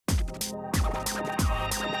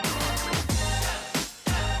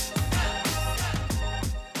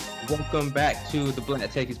Welcome back to the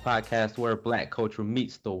Black Techies podcast, where Black culture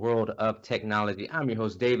meets the world of technology. I'm your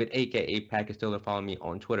host, David, aka Package Stealer. Follow me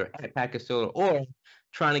on Twitter at Package Stealer, or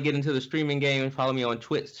trying to get into the streaming game, follow me on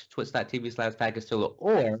Twitch, twitch.tv/Package Stealer,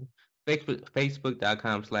 or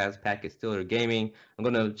Facebook.com/Package Stealer Gaming. I'm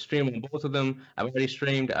going to stream on both of them. I've already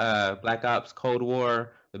streamed Black Ops Cold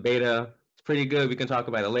War, the beta. It's pretty good. We can talk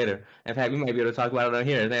about it later. In fact, we might be able to talk about it on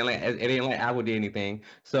here. It ain't like Apple did anything.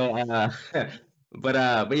 So,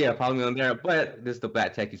 but yeah, follow me on there. But this is the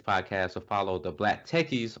Black Techies podcast, so follow the Black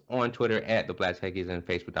Techies on Twitter at the Black Techies and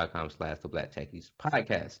Facebook.com/the Black Techies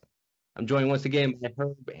podcast. I'm joined once again by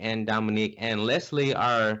Herb and Dominique and Leslie,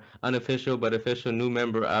 our unofficial but official new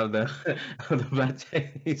member of the of the Black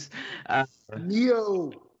Techies.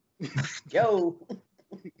 Yo, Yo,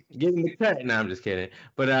 Getting the cut. No, I'm just kidding.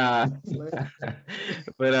 But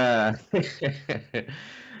but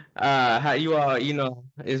how you all?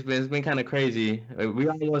 It's been kind of crazy. We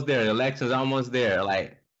almost there. The election's almost there.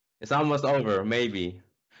 Like it's almost over, maybe.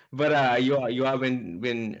 But you all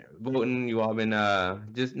been voting. You all been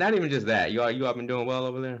just not even just that. You all been doing well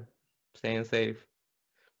over there, staying safe.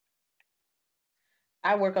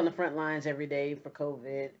 I work on the front lines every day for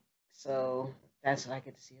COVID, so that's what I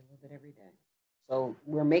get to see a little bit every day. So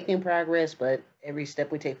we're making progress, but every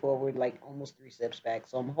step we take forward, like almost 3 steps back.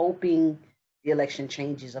 So I'm hoping the election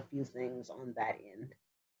changes a few things on that end.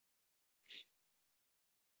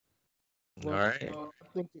 All right. I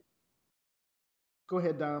think. Go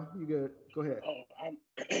ahead, Dom. You good? Go ahead. Oh,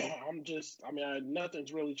 I'm just. I mean,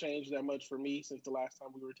 nothing's really changed that much for me since the last time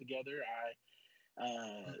we were together.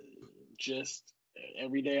 Just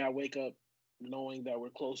every day I wake up knowing that we're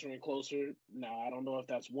closer and closer. Now I don't know if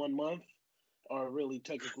that's 1 month or really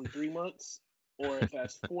technically 3 months, or if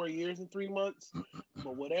that's 4 years and 3 months.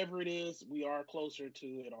 But whatever it is, we are closer to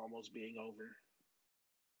it almost being over.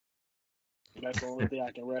 That's the only thing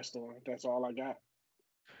I can rest on. That's all I got.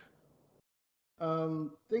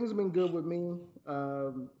 Things have been good with me.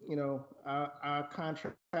 Our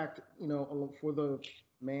contract, for the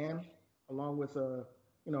man, along with our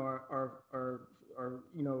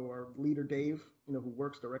leader Dave, who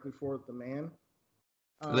works directly for the man.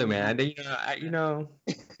 Look, man,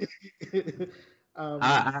 um,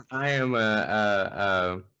 I am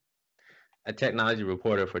a technology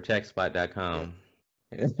reporter for TechSpot.com.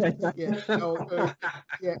 yeah.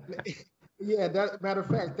 Yeah, that matter of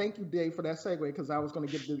fact, thank you, Dave, for that segue, because I was going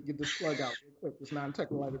to get this plug out real quick. This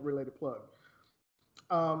non-technical related plug.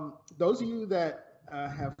 Those of you that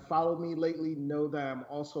have followed me lately know that I'm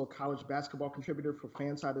also a college basketball contributor for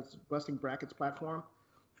Fansided's Busting Brackets platform.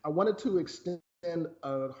 I wanted to extend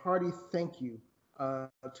a hearty thank you to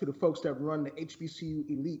the folks that run the HBCU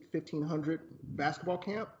Elite 1500 basketball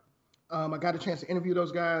camp. I got a chance to interview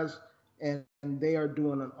those guys, and they are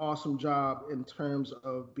doing an awesome job in terms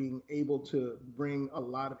of being able to bring a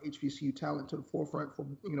lot of HBCU talent to the forefront for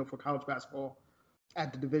college basketball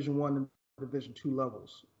at the Division I and Division II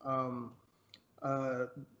levels.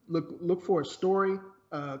 Look for a story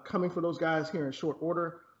coming for those guys here in short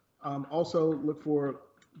order. Also look for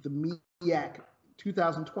the MEAC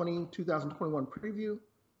 2020-2021 preview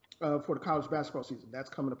for the college basketball season.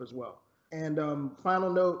 That's coming up as well. And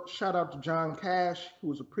final note, shout out to John Cash, who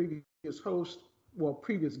was a previous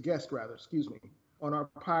guest, on our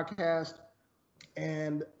podcast.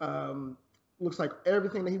 And looks like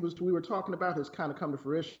everything that we were talking about has kind of come to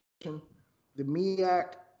fruition. The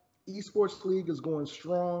MEAC Esports League is going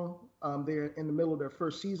strong. They're in the middle of their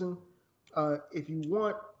first season. If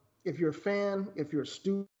you're a fan, if you're a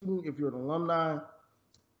student, if you're an alumni,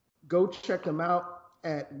 go check them out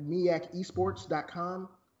at meacesports.com.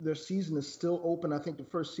 Their season is still open. I think the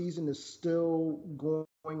first season is still going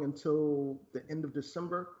until the end of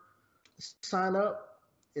December. Sign up.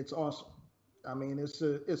 It's awesome. I mean, it's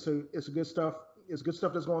good stuff. It's good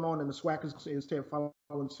stuff that's going on, and the SWAC is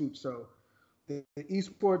following suit. So the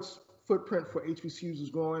esports footprint for HBCUs is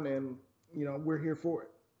growing, and we're here for it.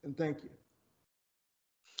 And thank you.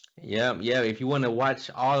 Yeah. If you want to watch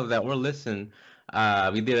all of that or listen,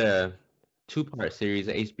 we did a 2-part series,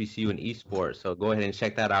 HBCU and esports. So go ahead and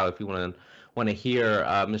check that out if you want to hear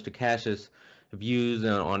Mr. Cash's views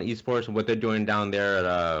on esports and what they're doing down there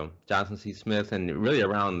at Johnson C. Smith and really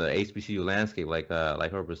around the HBCU landscape, like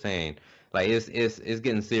Herb was saying. Like it's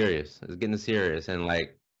getting serious. It's getting serious, and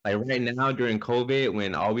like right now during COVID,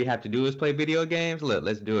 when all we have to do is play video games,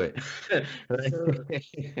 let's do it.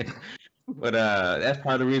 But that's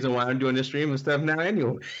part of the reason why I'm doing the streaming stuff now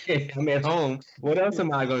anyway. I'm at home. What else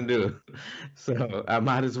am I gonna do? So I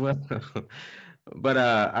might as well. But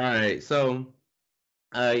all right. So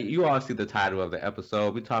You all see the title of the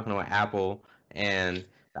episode. We're talking about Apple and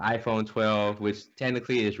the iPhone 12, which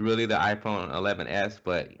technically is really the iPhone 11s,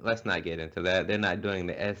 but let's not get into that. They're not doing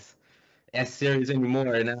the S series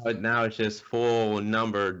anymore. Now it's just full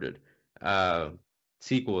numbered uh,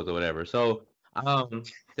 sequels or whatever. So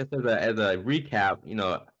just as a recap,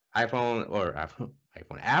 iPhone or iPhone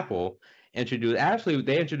Apple introduced actually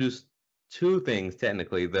they introduced two things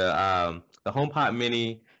technically the HomePod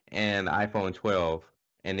Mini and the iPhone 12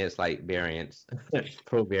 and its like variants,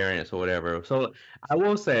 pro variants or whatever. So I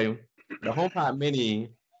will say the HomePod Mini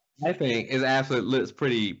I think is actually looks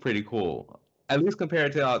pretty cool at least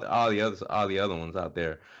compared to all the other ones out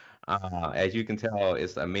there. As you can tell,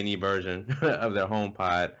 it's a mini version of their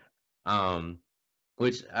HomePod. Um,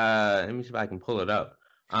 which let me see if I can pull it up.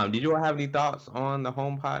 Did you all have any thoughts on the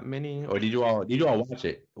HomePod Mini, or did you all watch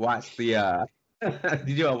it? Watch the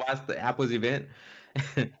did you all watch the Apple's event,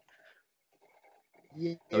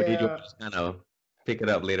 or did you all Yeah, just kind of pick it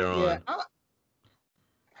up later yeah. on?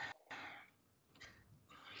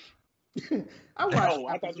 I watched Oh,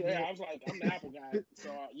 I thought Apple's you. Yeah, event. I was like, I'm the Apple guy, so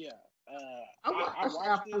yeah. I I watched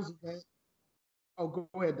watched it. Apple's event. Oh, go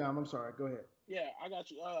ahead, Dom. I'm sorry. Go ahead. Yeah, I got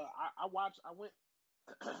you. I watched. I went.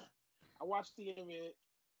 I watched the event.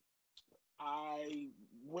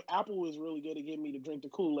 Apple was really good at getting me to drink the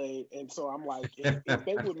Kool Aid, and so I'm like, if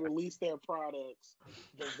they would release their products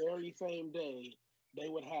the very same day, they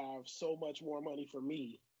would have so much more money for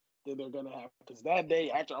me than they're gonna have. Because that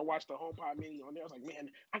day after I watched the HomePod Mini on there, I was like, man,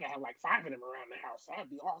 I gotta have like five of them around the house. That'd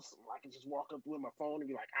be awesome. I could just walk up with my phone and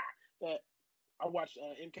be like, that. I watched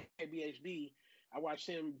MKBHD. I watched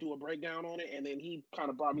him do a breakdown on it, and then he kind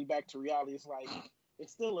of brought me back to reality. It's like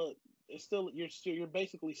it's still a you're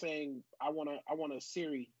basically saying I want a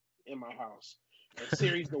Siri in my house. And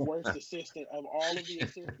Siri's the worst assistant of all of the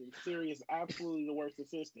assistants. Siri is absolutely the worst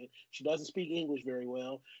assistant. She doesn't speak English very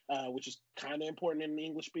well, which is kind of important in an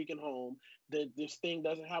English speaking home. This thing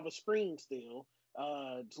doesn't have a screen still.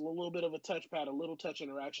 It's a little bit of a touchpad, a little touch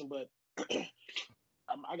interaction, but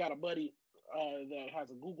I got a buddy that has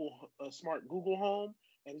a smart Google Home,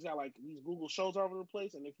 and he's got like these Google shows all over the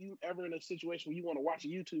place. And if you ever in a situation where you want to watch a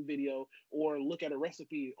YouTube video or look at a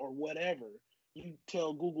recipe or whatever, you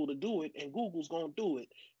tell Google to do it, and Google's gonna do it.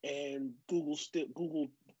 And Google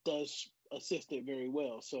does assist it very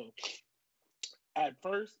well. So at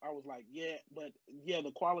first I was like, yeah, but yeah,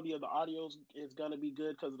 the quality of the audio is gonna be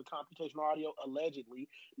good because of the computational audio. Allegedly,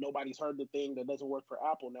 nobody's heard the thing that doesn't work for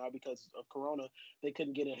Apple now because of Corona. They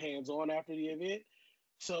couldn't get it hands on after the event.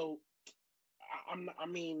 So I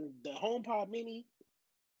mean, the HomePod Mini,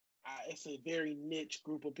 it's a very niche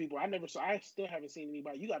group of people. I still haven't seen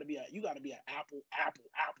anybody. You got to be an Apple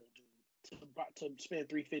dude to spend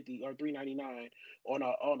 350 or 399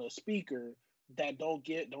 on a speaker that don't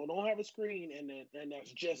have a screen and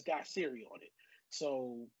that's just got Siri on it.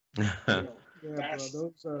 So Yeah, bro. that's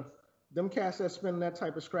Those them cats that spend that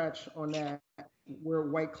type of scratch on that wear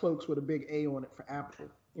white cloaks with a big A on it for Apple.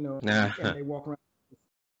 And they walk around.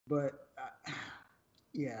 But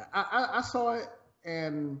yeah, I saw it,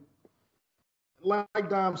 and like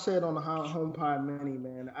Dom said on the HomePod Mini,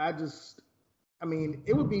 man, I mean,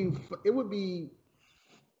 it wouldn't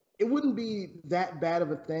be that bad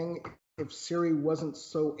of a thing if Siri wasn't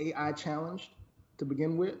so AI challenged to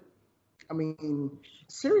begin with. I mean,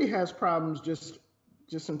 Siri has problems just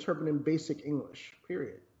interpreting basic English.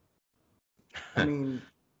 Period. I mean,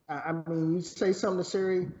 you say something to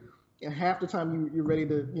Siri, and half the time you're ready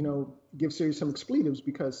to give Siri some expletives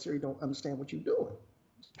because Siri don't understand what you're doing.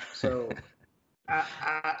 So,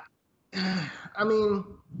 I I mean,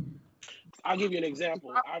 I'll give you an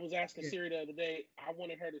example. I was asking Siri the other day. I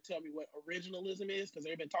wanted her to tell me what originalism is because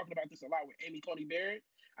they've been talking about this a lot with Amy Coney Barrett.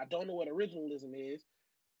 I don't know what originalism is,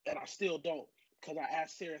 and I still don't. Because I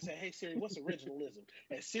asked Siri, I said, "Hey Siri, what's originalism?"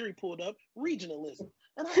 And Siri pulled up regionalism,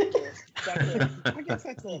 and I guess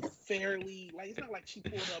that's a fairly like. It's not like she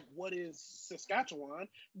pulled up what is Saskatchewan,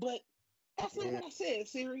 but that's not what I said,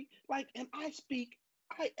 Siri. Like, and I speak,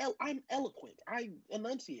 I'm eloquent. I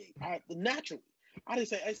enunciate. I naturally. I didn't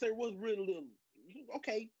say, "Hey Siri, what's regionalism?"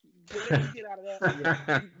 Okay, whatever you get out of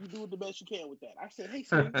that, you do the best you can with that. I said, "Hey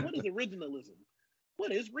Siri, what is originalism?"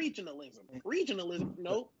 What is regionalism? Regionalism?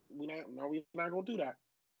 Nope. We're not gonna do that.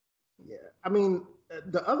 yeah. I mean,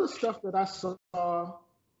 the other stuff that I saw,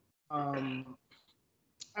 I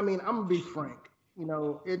mean, I'm gonna be frank.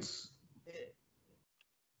 It,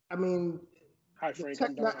 I mean, Hi the Frank,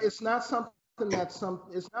 I'm tech. Dom. It's not something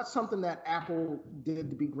that Apple did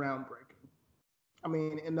to be groundbreaking. I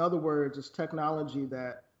mean, in other words, it's technology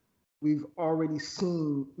that we've already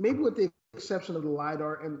seen, maybe with the exception of the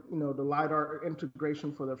lidar and the lidar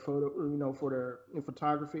integration for their photo, for their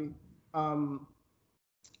photography. Um,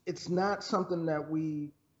 it's not something that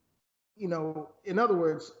in other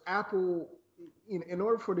words, Apple, in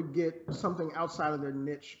order for to get something outside of their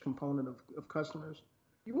niche component of customers,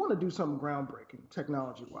 you want to do something groundbreaking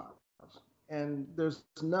technology wise. And there was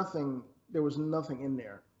nothing in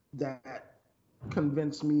there that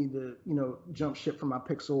convinced me to, jump ship from my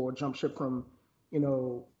Pixel or jump ship you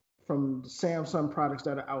know, from the Samsung products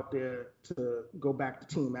that are out there to go back to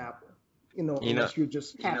Team Apple, You know, unless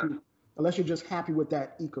you're just happy with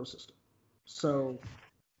that ecosystem. So,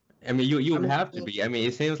 I mean, you I would mean, have to be. I mean,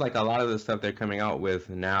 it seems like a lot of the stuff they're coming out with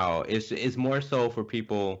now is more so for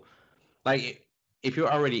people like if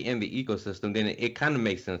you're already in the ecosystem, then it kind of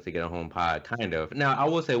makes sense to get a HomePod, kind of. Now, I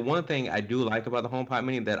will say one thing I do like about the HomePod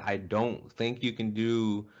Mini that I don't think you can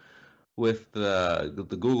do with the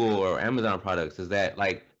Google or Amazon products is that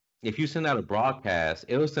like if you send out a broadcast,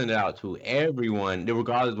 it'll send it out to everyone,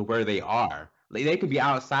 regardless of where they are. Like they could be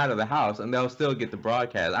outside of the house and they'll still get the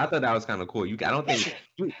broadcast. I thought that was kind of cool. I don't think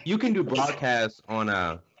you can do broadcasts on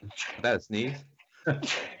that a sneeze.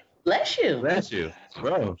 Bless you. Bless you,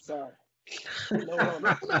 bro. Sorry. No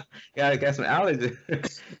Rona. Got some allergies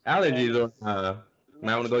allergies Hey, or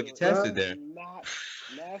might want to go get Nashville tested well, is there. not.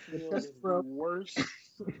 get Nashville tested, is the bro. worst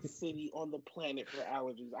city on the planet for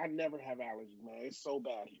allergies. I never have allergies, man. It's so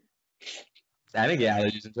bad here. I didn't get So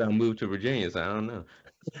allergies until I moved to Virginia, so I don't know.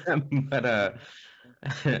 but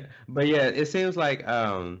but yeah, it seems like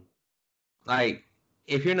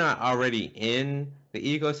if you're not already in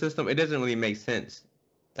the ecosystem, it doesn't really make sense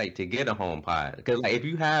like to get a home pod because like if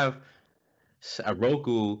you have a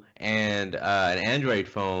Roku and an Android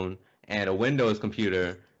phone and a Windows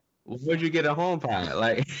computer, where'd you get a home pod?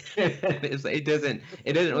 Like it doesn't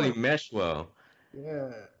really Point. mesh well.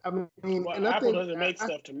 Yeah, I mean, well, and I Apple think doesn't make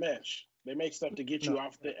stuff to mesh. They make stuff to get no, you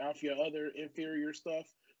off your other inferior stuff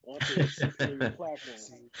onto its superior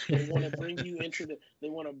platform. They want to bring you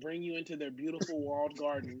into their beautiful walled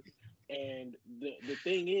garden. And the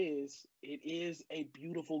thing is, it is a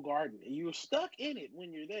beautiful garden. You're stuck in it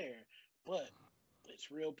when you're there, but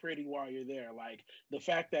it's real pretty while you're there. Like the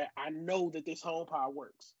fact that I know that this HomePod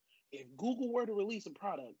works. If Google were to release a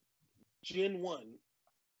product, Gen 1,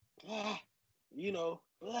 ah, you know,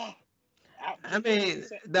 ah, I mean,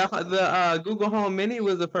 the Google Home Mini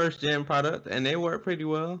was the first gen product, and they work pretty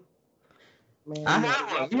well. I man, look, have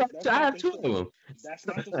one. I have two of that's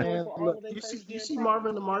not the story man, for all look. of their You see, first you gen see products,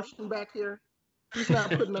 Marvin the okay? Martian back here. He's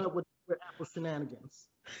not putting up with Apple shenanigans.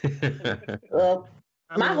 them. Well,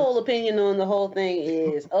 I my mean, whole opinion on the whole thing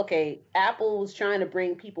is okay, Apple's trying to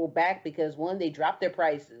bring people back because one, they dropped their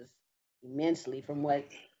prices immensely from what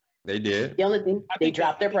They did. the only thing they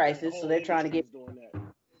dropped I their think the prices, so whole they're trying to industry get is doing that.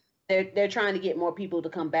 they're trying to get more people to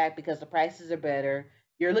come back because the prices are better.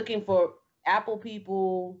 You're looking for Apple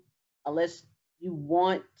people, unless you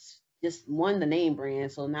want just one the name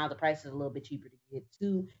brand. So now the price is a little bit cheaper to get.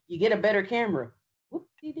 Two, you get a better camera. Whoop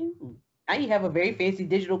de doo. Now you have a very fancy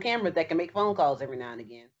digital camera that can make phone calls every now and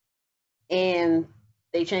again. And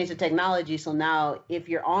they changed the technology, so now if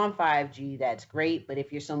you're on 5G, that's great. But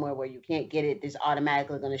if you're somewhere where you can't get it, it's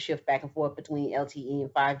automatically going to shift back and forth between LTE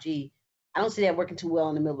and 5G. I don't see that working too well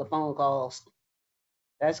in the middle of phone calls.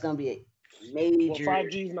 That's going to be a Well, major.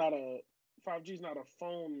 5G is not a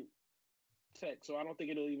phone tech, so I don't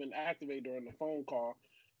think it'll even activate during the phone call.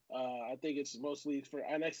 I think it's mostly for,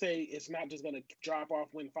 and I say it's not just going to drop off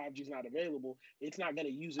when 5G is not available. It's not going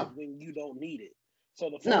to use it when you don't need it. So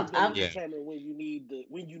the No, phone's going to I'm. Yeah. determine when you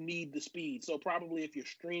need the speed. So probably if you're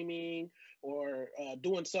streaming or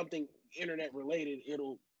doing something internet related,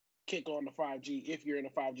 it'll kick on the 5G if you're in a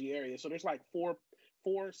 5G area. So there's like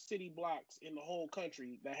four city blocks in the whole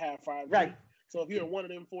country that have Right. 5G. So if you're in one of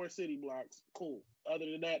them four city blocks, cool. Other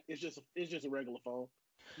than that, it's just a regular phone.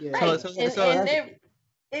 yeah, So Right. so so And that's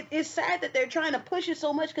it's sad that they're trying to push it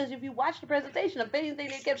so much because if you watch the presentation, the main thing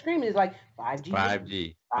they kept screaming is like 5G ready,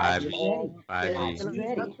 5G, 5G 5G, ready, five G. and 5G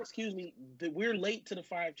ready. Excuse me. We're late to the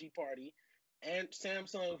 5G party, and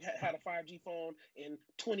Samsung had a 5G phone in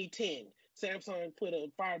 2010. Samsung put a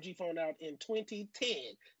 5G phone out in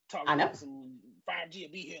 2010, talking I know. about some 5G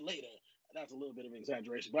will be here later. That's a little bit of an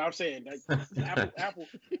exaggeration, but I'm saying like Apple, Apple,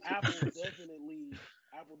 Apple definitely,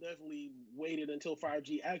 Apple definitely waited until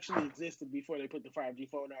 5G actually existed before they put the 5G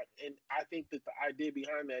phone out. And I think that the idea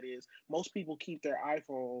behind that is most people keep their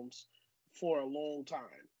iPhones for a long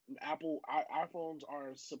time. iPhones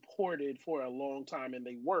are supported for a long time and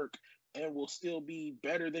they work and will still be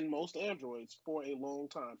better than most Androids for a long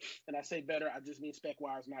time. And I say better, I just mean spec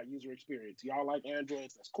wise, not user experience. Y'all like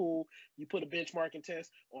Androids, that's cool. You put a benchmarking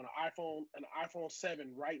test on an iPhone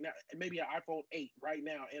 7 right now, maybe an iPhone 8 right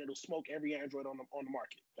now, and it'll smoke every Android on the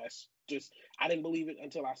market. That's just, I didn't believe it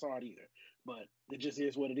until I saw it either. But it just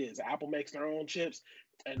is what it is. Apple makes their own chips,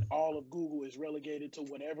 and all of Google is relegated to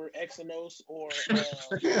whatever Exynos or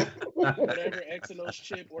whatever Exynos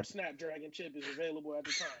chip or Snapdragon chip is available at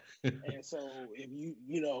the time. And so if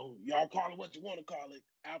y'all call it what you want to call it,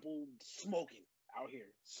 Apple smoking out here.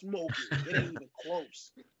 Smoking. It ain't even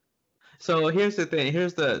close. So here's the thing. It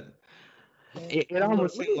And look,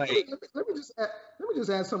 almost seemed like let me just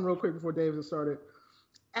add something real quick before David started.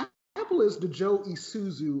 Apple is the Joe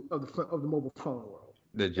Isuzu of the mobile phone world,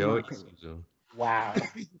 the in my Joey opinion. Isuzu. Wow.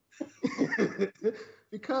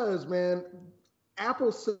 Because man,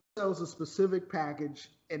 Apple sells a specific package,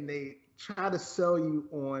 and they try to sell you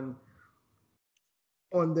on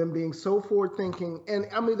them being so forward thinking. And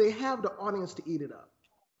I mean, they have the audience to eat it up.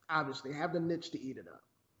 Obviously, they have the niche to eat it up.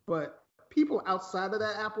 But people outside of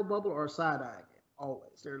that Apple bubble are side eyeing it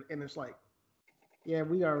always. And it's like, yeah,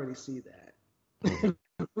 we already see that.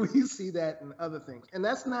 We see that in other things, and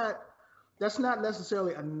that's not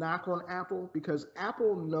necessarily a knock on Apple, because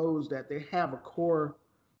Apple knows that they have a core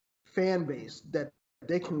fan base that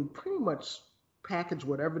they can pretty much package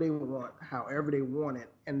whatever they want, however they want it,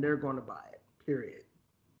 and they're going to buy it. Period.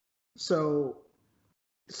 So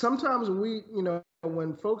sometimes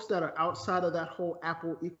when folks that are outside of that whole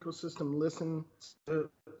Apple ecosystem listen to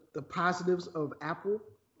the positives of Apple,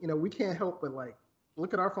 we can't help but like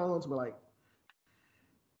look at our phones and be like,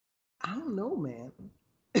 I don't know, man.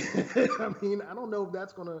 I mean, I don't know if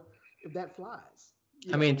that flies.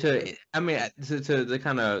 I mean, to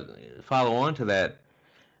kind of follow on to that,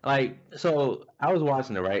 like, so I was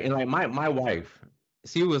watching it, right, and like my wife,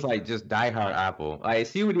 she was like just diehard Apple. Like,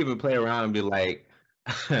 she would even play around and be like,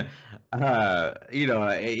 she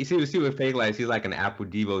would fake like she's like an Apple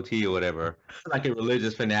devotee or whatever, like a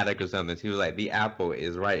religious fanatic or something. She was like, the Apple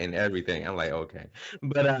is right in everything. I'm like, okay,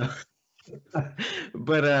 but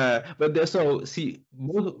so see,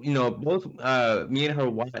 both me and her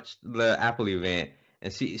watched the Apple event,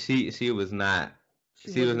 and she was not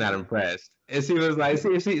She she was wasn't not impressed. impressed, and she was like,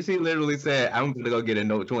 she literally said, I'm gonna go get a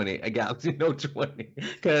Note 20, a Galaxy Note 20,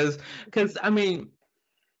 because I mean,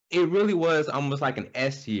 it really was almost like an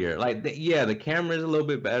S tier. Like, yeah, the camera is a little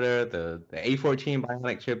bit better. The A14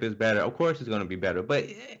 Bionic chip is better. Of course, it's gonna be better, but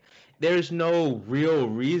there's no real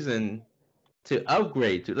reason to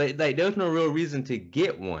upgrade to, like there's no real reason to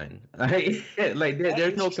get one. That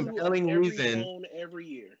There's is no true of compelling every reason. phone every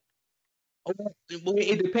year. Well,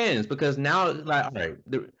 it depends, because now, like, all right,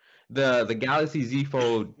 the Galaxy Z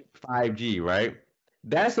Fold 5G, right?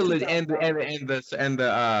 That's That's a two legit, thousand dollars. and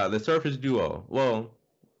the Surface Duo. Well,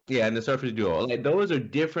 yeah, and the Surface Duo. Like, those are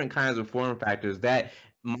different kinds of form factors that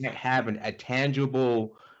might have a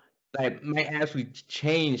tangible, like, might actually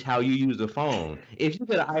change how you use the phone. If you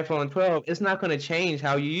get an iPhone 12, it's not going to change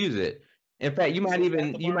how you use it. In fact, So is that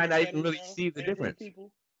the you bar might we're not even setting really now, see the Android difference.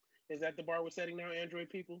 people? Is that the bar we're setting now, Android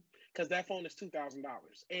people? Because that phone is $2,000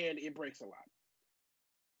 and it breaks a lot.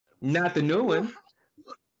 Not the new Well, one.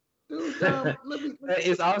 dude,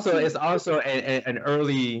 It's also an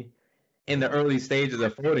early, in the early stages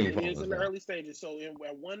of folding It is phones in the though. early stages. So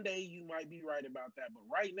one day you might be right about that. But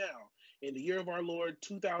right now, in the year of our Lord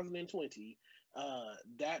 2020,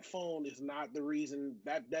 that phone is not the reason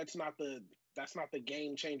that's not the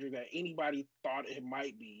game changer that anybody thought it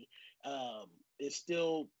might be. It's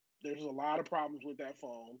still, there's a lot of problems with that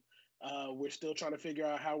phone. We're still trying to figure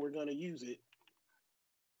out how we're going to use it.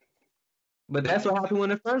 But that's what happened when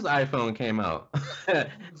the first iPhone came out. like,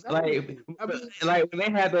 exactly. I mean, like when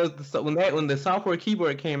they had when the software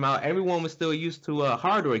keyboard came out, everyone was still used to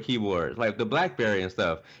hardware keyboards, like the BlackBerry and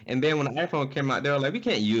stuff. And then when the iPhone came out, they were like, we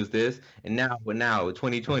can't use this. And now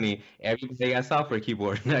 2020, everybody got software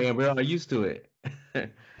keyboards, and we're all used to it.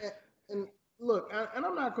 and look, and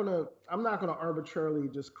I'm not gonna arbitrarily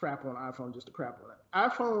just crap on iPhone just to crap on it.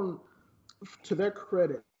 iPhone, to their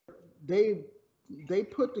credit, they they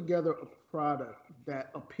put together a product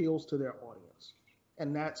that appeals to their audience,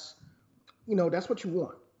 and that's what you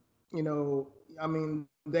want. You know, I mean,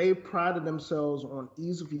 they prided themselves on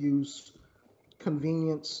ease of use,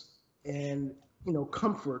 convenience, and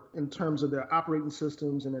comfort in terms of their operating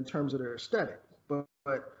systems and in terms of their aesthetic. But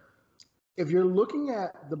if you're looking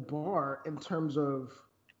at the bar in terms of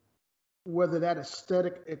whether that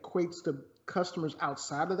aesthetic equates to customers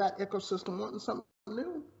outside of that ecosystem wanting something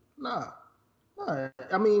new, nah, nah.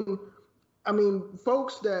 I mean,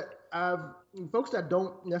 folks that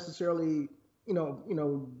don't necessarily, you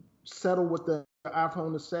know, settle with the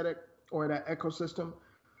iPhone aesthetic or that ecosystem.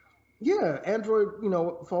 Yeah, Android,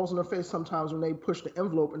 falls in their face sometimes when they push the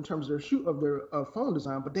envelope in terms of their phone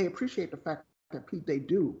design, but they appreciate the fact that Pete they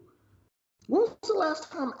do. When was the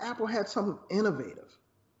last time Apple had something innovative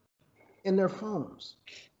in their phones?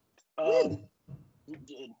 Um, When?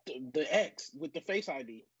 the X with the Face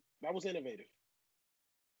ID, that was innovative,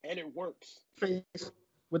 and it works. Face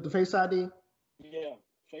with the Face ID? Yeah,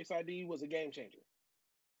 Face ID was a game changer.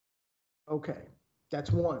 Okay, that's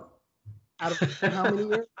one. Out of how many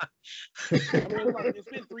years? I mean, it's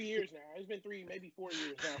been 3 years now. It's been three, maybe 4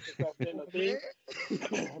 years now since that's been a thing.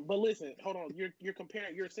 Okay. But listen, hold on. You're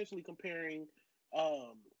comparing. You're essentially comparing,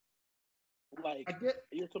 um, I like get.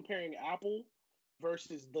 you're comparing Apple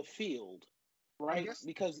versus the field, I right? guess.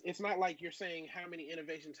 Because it's not like you're saying how many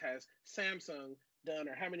innovations has Samsung done,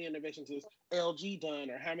 or how many innovations has LG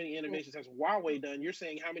done, or how many innovations has Huawei done. You're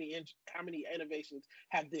saying how many innovations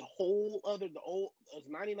have the old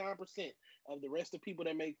 99% of the rest of people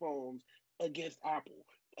that make phones against Apple.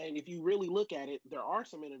 And if you really look at it, there are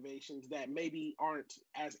some innovations that maybe aren't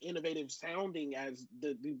as innovative sounding as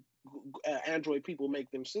the Android people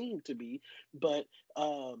make them seem to be, but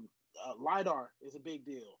lidar is a big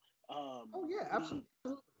deal. Oh yeah, The absolutely.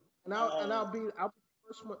 And uh, I'll be the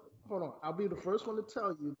first one. Hold on, I'll be the first one to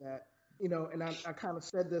tell you that and I kind of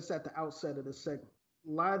said this at the outset of the segment.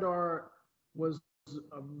 Lidar was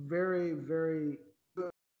a very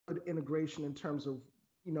good integration in terms of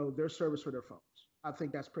their service for their phones. I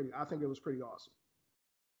think that's pretty. I think it was pretty awesome.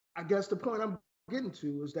 I guess the point I'm getting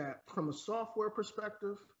to is that from a software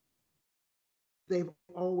perspective, they've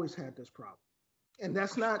always had this problem, and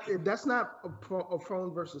that's not a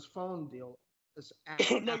phone versus phone deal. It's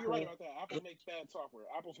no, you're right Apple. about that. Apple makes bad software.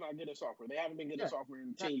 Apple's not good at software. They haven't been good at Yeah, software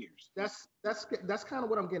in that, 10 years. that's kind of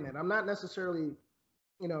what I'm getting at. I'm not necessarily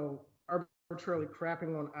arbitrarily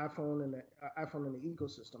crapping on iPhone and the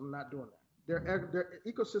ecosystem. I'm not doing that. Their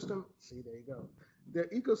ecosystem. See, there you go. Their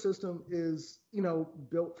ecosystem is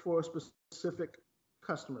built for a specific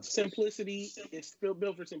customer base. Simplicity. It's still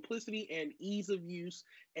built for simplicity and ease of use,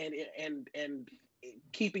 and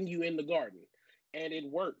keeping you in the garden, and it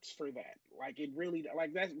works for that. Like it really,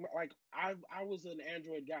 like that's like I was an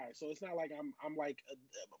Android guy, so it's not like I'm like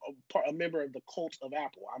a member of the cult of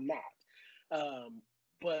Apple. I'm not.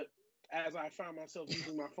 But as I found myself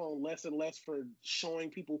using my phone less and less for showing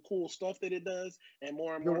people cool stuff that it does, and You're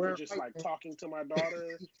more for wearing just white, like man. talking to my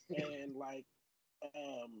daughter and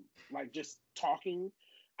just talking,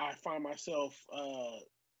 I find myself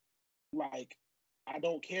like I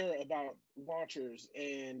don't care about launchers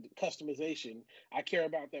and customization. I care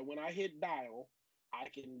about that when I hit dial, I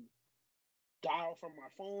can dial from my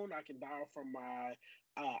phone. I can dial from my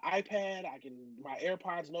iPad. My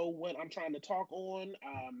AirPods know when I'm trying to talk on.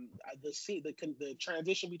 The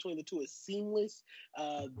transition between the two is seamless.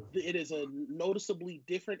 It is a noticeably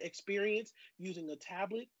different experience using a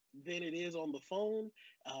tablet than it is on the phone.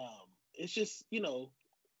 It's just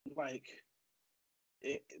like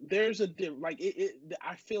there's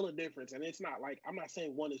I feel a difference, and it's not like I'm not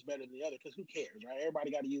saying one is better than the other because who cares, right?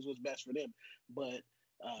 Everybody got to use what's best for them, but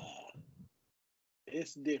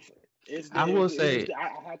it's different. I will It was. say,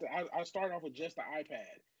 I had to. I started off with just the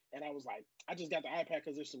iPad, and I was like, I just got the iPad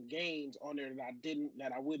because there's some games on there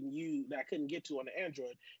that I wouldn't use, that I couldn't get to on the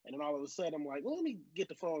Android. And then all of a sudden, I'm like, well, let me get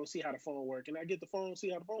the phone and see how the phone works. And I get the phone and see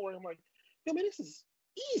how the phone works. I'm like, yo, man, this is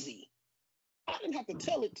easy. I didn't have to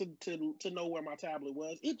tell it to know where my tablet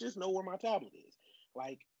was. It just know where my tablet is.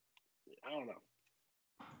 Like, I don't know.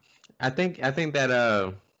 I think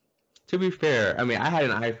that to be fair, I mean, I had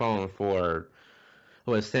an iPhone for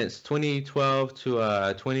since 2012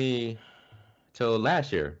 to 20 till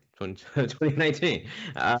last year, 2019.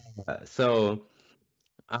 So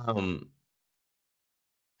um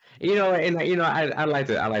and I like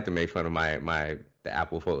to make fun of the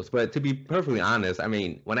Apple folks, but to be perfectly honest, I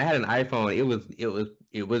mean, when I had an iPhone,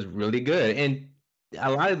 it was really good, and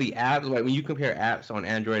a lot of the apps, like when you compare apps on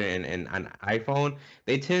Android and on iPhone,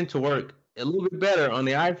 they tend to work a little bit better on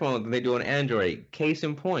the iPhone than they do on Android. Case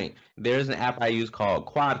in point, there's an app I use called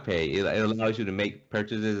QuadPay. It allows you to make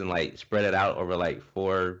purchases and like spread it out over like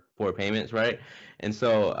four payments, right? And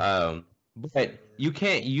so but you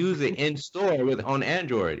can't use it in store with on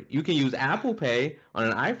Android. You can use Apple Pay on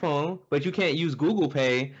an iPhone, but you can't use Google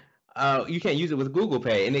Pay. You can't use it with Google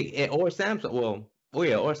Pay or Samsung. Well, oh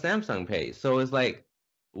yeah, or Samsung Pay. So it's like,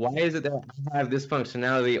 why is it that I have this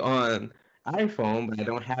functionality on iPhone, but I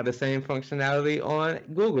don't have the same functionality on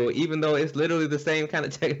Google, even though it's literally the same kind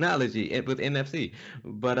of technology with NFC.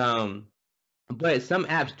 But some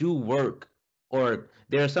apps do work, or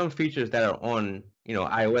there are some features that are on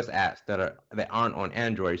iOS apps that aren't on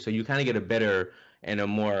Android. So you kind of get a better and a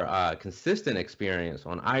more consistent experience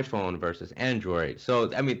on iPhone versus Android.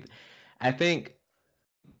 So I mean, I think,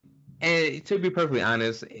 and to be perfectly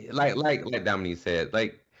honest, like Dominique said,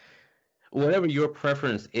 like whatever your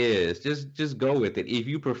preference is, just go with it. If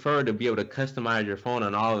you prefer to be able to customize your phone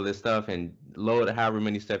and all of this stuff and load however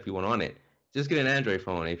many stuff you want on it, just get an Android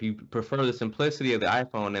phone. If you prefer the simplicity of the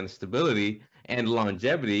iPhone and the stability and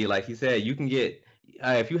longevity, like you said, you can get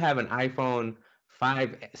if you have an iPhone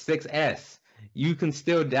 5, 6S, you can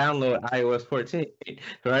still download iOS 14,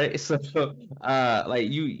 right? So like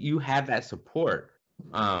you have that support.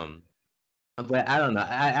 Um, but I don't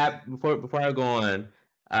know. Before I go on,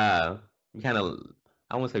 we kind of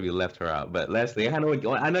I won't say we left her out, but Leslie, you're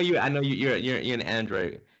an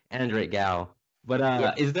Android gal. But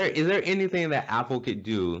Yep. is there anything that Apple could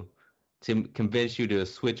do to convince you to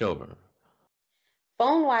switch over?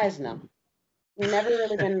 Phone wise, no. Never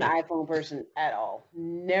really been an iPhone person at all.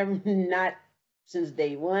 Never, not since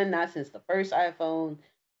day one, not since the first iPhone.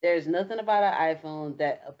 There's nothing about an iPhone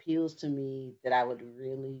that appeals to me that I would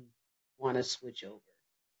really want to switch over.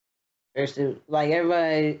 Like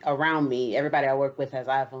everybody around me, everybody I work with has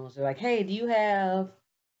iPhones. They're like, hey, do you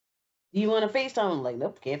want to FaceTime? I'm like,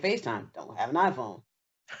 nope, can't FaceTime. Don't have an iPhone.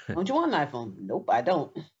 Don't you want an iPhone? Nope, I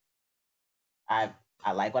don't. I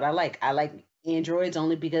I like what I like. I like Androids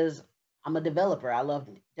only because I'm a developer. I love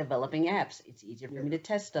developing apps. It's easier for Yeah. me to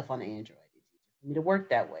test stuff on Android. It's easier for me to work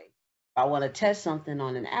that way. If I want to test something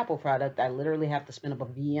on an Apple product, I literally have to spin up a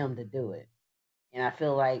VM to do it. And I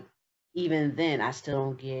feel like even then, I still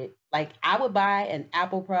don't get like I would buy an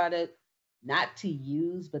Apple product not to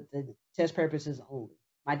use, but the test purposes only.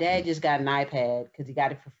 My dad just got an iPad because he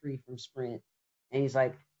got it for free from Sprint, and he's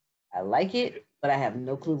like, I like it, but I have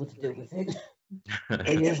no clue what to do with it.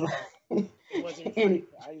 And he's like, It wasn't and free.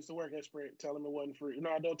 I used to work at Sprint. Tell him it wasn't free.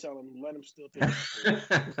 No, don't tell him. Let him still think it's free.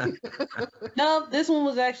 no, this one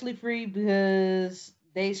was actually free because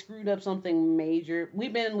they screwed up something major.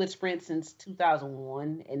 We've been with Sprint since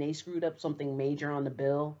 2001, and they screwed up something major on the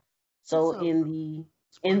bill. That So sounds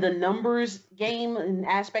in the numbers game and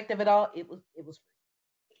aspect of it all, it was free.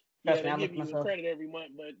 Yeah, Trust me, they I give looked you a myself. credit every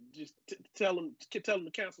month, but just tell them to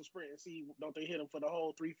cancel Sprint and see don't they hit them for the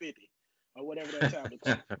whole 350 or whatever that tablet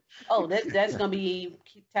costs. Oh, that's gonna be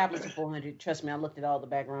tablets of 400. Trust me, I looked at all the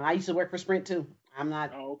background. I used to work for Sprint too. I'm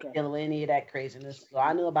not Oh, okay. dealing with any of that craziness, so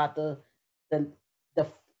I knew about the the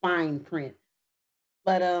fine print.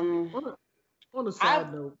 But on a on a I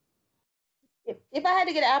side note. if I had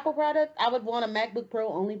to get an Apple product, I would want a MacBook Pro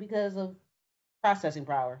only because of processing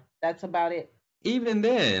power. That's about it. Even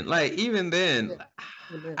then, Yeah.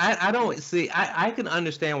 And then, I don't see. I can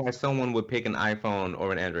understand why someone would pick an iPhone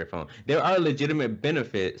or an Android phone. There are legitimate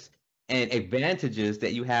benefits and advantages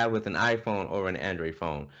that you have with an iPhone or an Android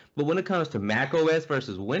phone. But when it comes to Mac OS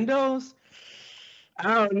versus Windows,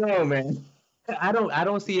 I don't know, man. I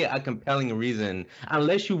don't see a compelling reason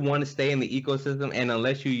unless you want to stay in the ecosystem and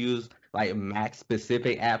unless you use like Mac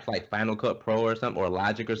specific apps like Final Cut Pro or something or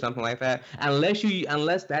Logic or something like that.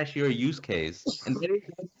 Unless that's your use case. And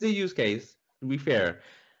that's the use case, to be fair.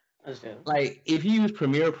 That's true. Like if you use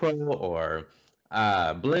Premiere Pro or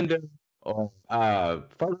Blender or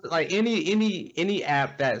like any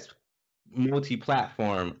app that's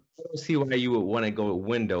multi-platform, I don't see why you would want to go with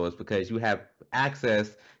Windows because you have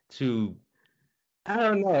access to I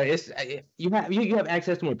don't know. You have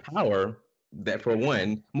access to more power that for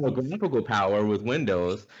one, more graphical power with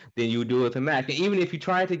Windows than you do with a Mac. And even if you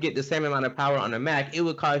try to get the same amount of power on a Mac, it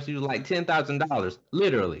would cost you like $10,000.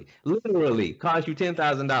 Literally cost you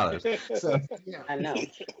 $10,000. So yeah. I know.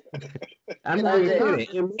 I'm not Uh, even the, kidding. Not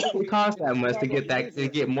It literally costs that much to get that to Listen,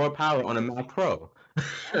 get more power on a Mac Pro.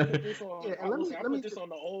 I put this yeah. on. And let me I let put me this on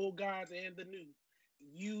the old guys and the new.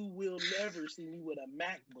 You will never see me with a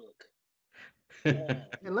MacBook on.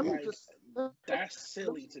 and let me Like just let, that's let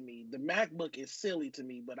silly me to me. The MacBook is silly to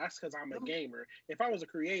me, but that's because I'm a let me gamer. If I was a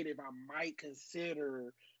creative, I might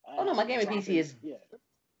consider oh no, my gaming PC dropping. is Yeah,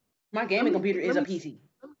 my let gaming me computer is let a me PC.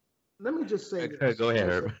 let me just say Okay, this go ahead, as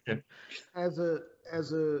Herb.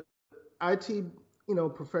 a IT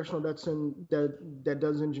professional that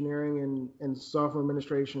does engineering and software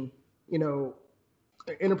administration, you know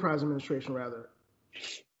enterprise administration rather.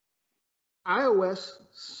 iOS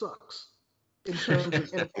sucks in terms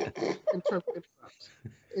of in terms of enterprise.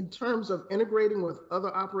 In terms of integrating with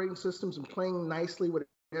other operating systems and playing nicely with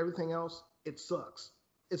everything else, it sucks.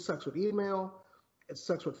 It sucks with email. It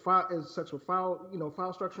sucks with file. It sucks with file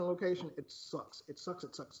structure and location. It sucks. It sucks.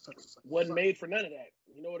 It sucks. It sucks. It sucks. It wasn't sucks. made for none of that.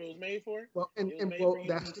 You know what it was made for? Well, It was and made for well,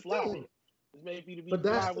 you to that's be the fly. thing. It's made for you to be But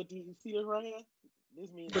that's fly the with the. You see this right here?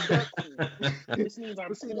 This means But I'm that, cool. This means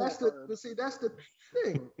I'm cool, Herb. but see that's the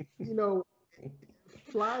thing. You know,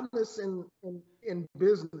 flyness in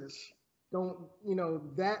business don't, you know,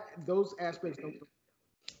 that those aspects don't,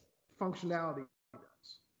 functionality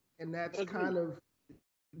does, and Agreed.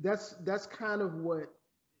 that's kind of what,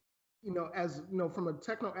 you know, as you know, from a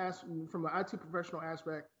techno as from an IT professional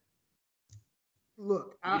aspect.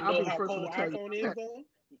 Look, You I'll know be the how first one cold to tell you. iPhone is, though.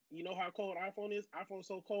 You know how cold iPhone is. iPhone's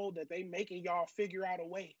so cold that they making y'all figure out a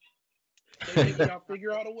way. They making y'all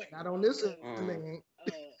figure out a way. Not on this end, they Mm. ain't.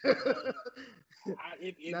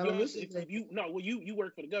 If Not on yours this end, if you no well you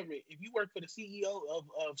work for the government. If you work for the CEO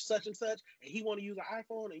of such and such, and he want to use an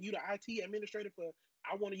iPhone, and you the IT administrator for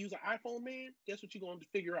I want to use an iPhone, man. Guess what you going to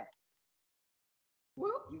figure out?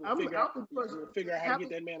 well, You gonna figure out I'll be the first. you gonna figure out how to get Having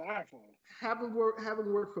that man an iPhone. having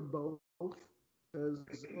worked for both,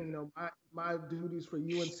 because you know my duties for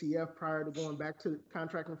UNCF prior to going back to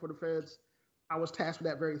contracting for the feds, I was tasked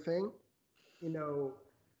with that very thing. You know,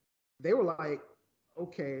 they were like,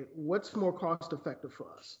 okay, what's more cost effective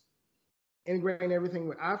for us? Integrating everything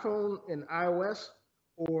with iPhone and iOS,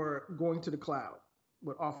 or going to the cloud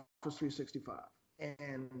with Office 365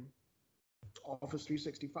 and Office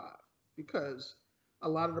 365, because a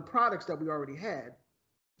lot of the products that we already had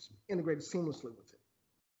integrated seamlessly with it.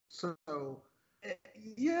 So, eh,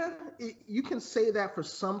 yeah, you can say that for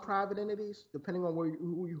some private entities, depending on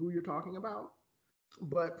who you're talking about.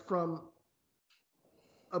 But from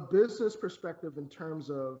a business perspective, in terms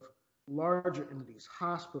of larger entities,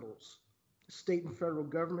 hospitals, state and federal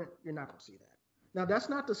government, you're not going to see that. Now, that's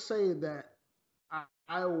not to say that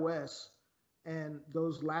iOS and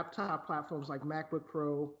those laptop platforms like MacBook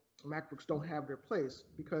Pro, MacBooks don't have their place,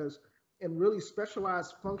 because in really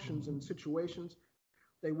specialized functions and situations,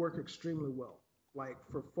 they work extremely well. Like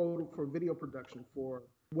for video production, for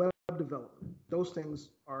web development, those things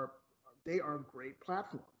are they are great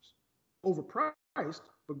platforms. Overpriced,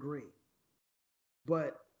 but great.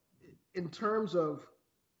 But in terms of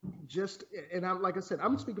just, and I'm like I said,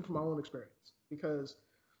 I'm speaking from my own experience, because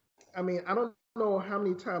I mean, I don't know how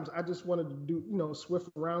many times I just wanted to do, you know, swift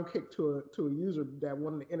round kick to a user that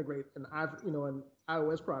wanted to integrate an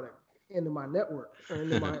iOS product into my network or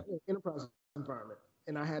into my enterprise environment,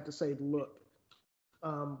 and I had to say, look,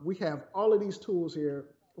 we have all of these tools here.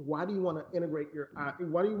 Why do you want to integrate your?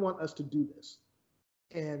 Why do you want us to do this?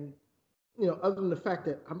 And you know, other than the fact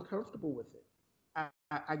that I'm comfortable with it,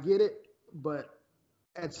 I get it, but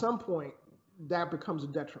at some point that becomes a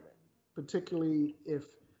detriment, particularly if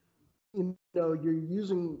you know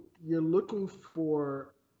you're looking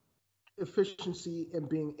for efficiency and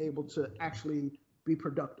being able to actually be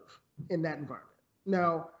productive in that environment.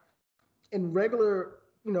 Now, in regular,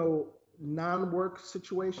 you know, non-work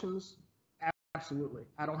situations, absolutely.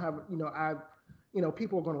 I don't have, you know,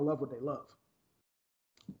 people are going to love what they love.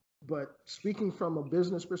 But speaking from a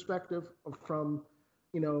business perspective, or from,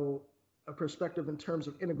 you know, a perspective in terms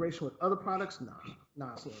of integration with other products,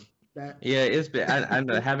 nah, Slim. That Yeah, it's been. I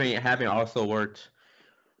know having also worked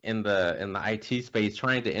in the IT space,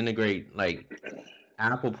 trying to integrate like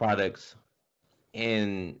Apple products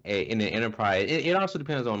in an enterprise. It also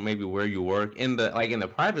depends on maybe where you work. In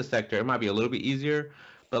the private sector, it might be a little bit easier,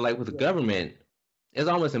 but like with the yeah, government, it's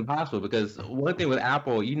almost impossible because one thing with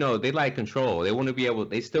Apple, you know, they like control. They want to be able.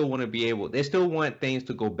 They still want to be able. They still want things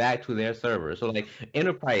to go back to their server. So like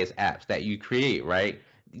enterprise apps that you create, right?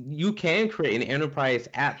 You can create an enterprise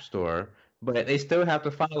app store, but they still have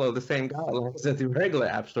to follow the same guidelines as the regular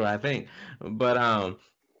app store, I think. But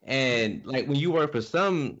and like when you work for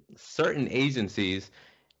some certain agencies,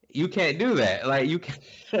 you can't do that. Like you can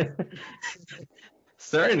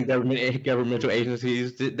certain governmental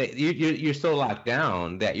agencies you're so locked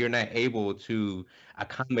down that you're not able to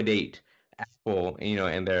accommodate Apple, you know,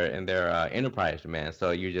 in their enterprise demands.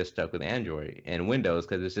 So you're just stuck with Android and Windows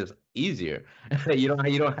because it's just easier. You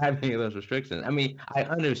don't have any of those restrictions. I mean, I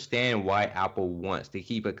understand why Apple wants to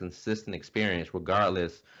keep a consistent experience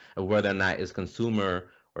regardless of whether or not it's consumer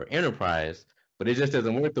or enterprise, but it just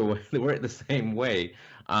doesn't work the way, work the same way.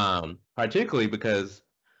 Particularly because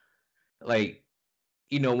like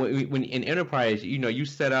when in enterprise, you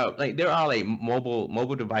set up like there are like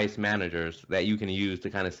mobile device managers that you can use to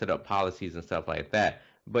kind of set up policies and stuff like that.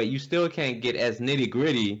 But you still can't get as nitty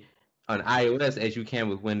gritty on iOS as you can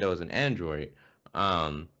with Windows and Android.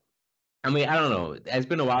 Um, I mean, I don't know. It's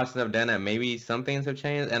been a while since I've done that. Maybe some things have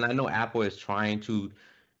changed, and I know Apple is trying to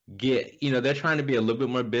they're trying to be a little bit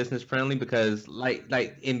more business friendly because like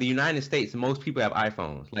in the United States most people have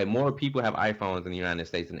iPhones, like more people have iPhones in the United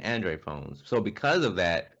States than Android phones, so because of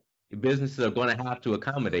that businesses are going to have to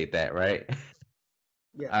accommodate that, right?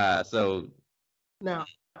 yeah. So Now,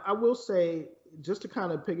 I will say, just to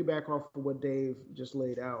kind of piggyback off of what Dave just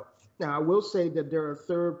laid out. Now, I will say that there are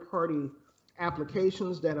third-party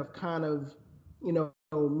applications that have kind of,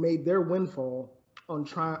 made their windfall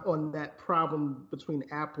on that problem between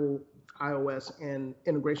Apple, iOS, and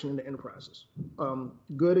integration into enterprises.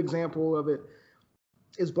 Good example of it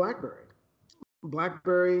is BlackBerry.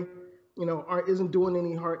 BlackBerry, isn't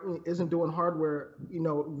doing hardware.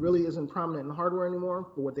 Really isn't prominent in hardware anymore.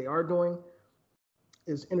 But what they are doing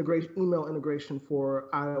is email integration for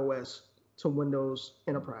iOS to Windows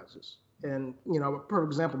enterprises. And for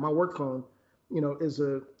example, my work phone, is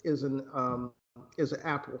an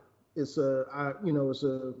Apple. It's a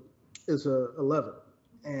is a 11,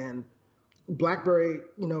 and BlackBerry,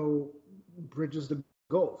 bridges the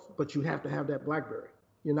gulf, but you have to have that BlackBerry.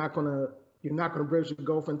 You're not gonna bridge the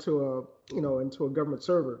gulf into a government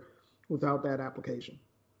server without that application.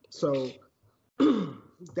 So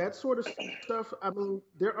that sort of stuff. I mean,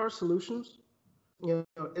 there are solutions.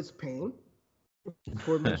 It's pain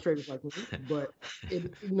for administrators like me, but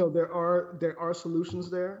there are solutions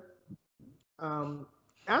there.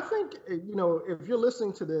 I think if you're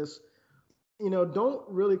listening to this, don't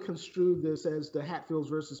really construe this as the Hatfields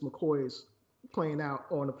versus McCoys playing out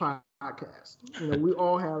on a podcast. We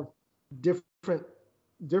all have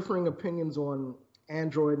differing opinions on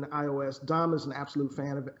Android and iOS. Dom is an absolute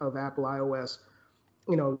fan of Apple iOS.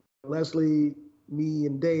 Leslie, me,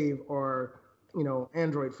 and Dave are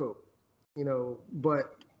Android folk.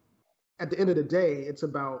 But at the end of the day, it's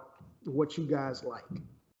about what you guys like,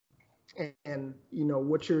 and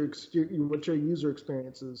what your user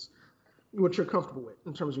experience is, what you're comfortable with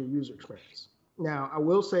in terms of your user experience. Now, I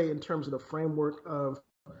will say in terms of the framework of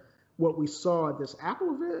what we saw at this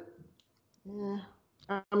Apple event,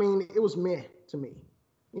 I mean, it was meh to me,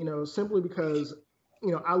 simply because,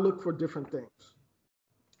 I look for different things.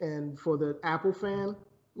 And for the Apple fan,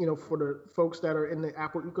 for the folks that are in the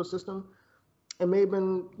Apple ecosystem, it may have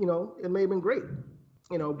been great,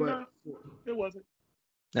 but No, it wasn't.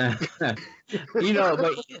 But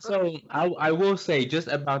so I will say just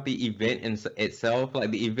about the event itself, like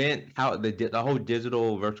the event, how the whole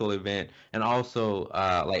digital virtual event, and also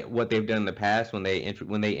like what they've done in the past when they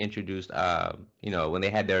introduced when they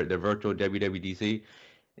had their virtual WWDC,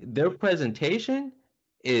 their presentation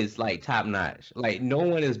is like top notch. Like no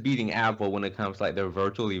one is beating Apple when it comes to like their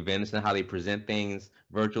virtual events and how they present things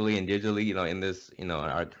virtually and digitally, in this,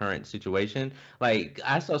 our current situation. Like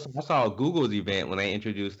I saw Google's event when they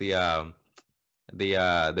introduced the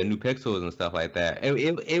new Pixels and stuff like that.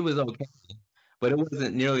 It was okay, but it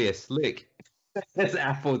wasn't nearly as slick as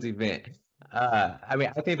Apple's event. I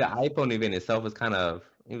mean, I think the iPhone event itself was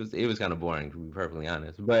it was kind of boring, to be perfectly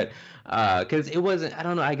honest. But because it wasn't, I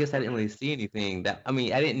don't know. I guess I didn't really see anything that, I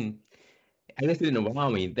mean, I guess it didn't wow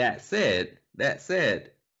me. That said,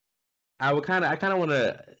 I kind of want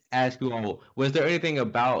to ask you all, was there anything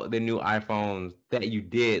about the new iPhones that you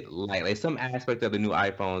did like some aspect of the new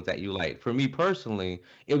iPhones that you like? For me personally,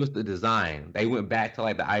 it was the design. They went back to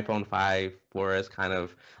like the iPhone 5 4S kind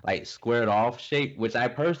of like squared off shape, which I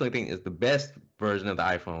personally think is the best version of the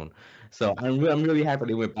iPhone. So I'm really happy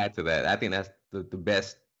they went back to that. I think that's the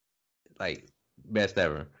best, like, best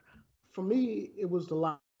ever. for me, it was the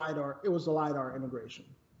lidar. It was the lidar integration.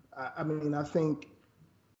 I mean, I think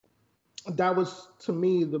that was to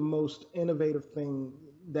me the most innovative thing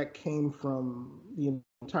that came from the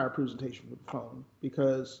entire presentation of the phone,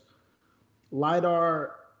 because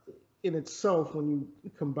lidar in itself, when you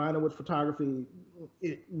combine it with photography,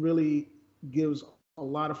 it really gives a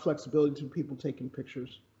lot of flexibility to people taking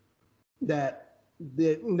pictures that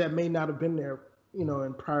that may not have been there,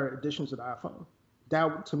 in prior editions of the iPhone.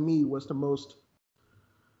 That to me was the most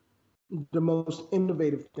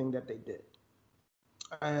innovative thing that they did.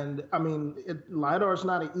 And I mean, lidar is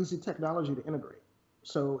not an easy technology to integrate,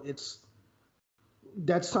 so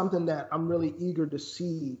that's something that I'm really eager to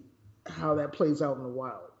see how that plays out in the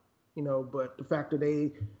wild. But the fact that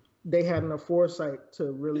they had enough foresight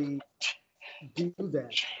to really do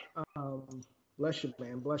that, bless you,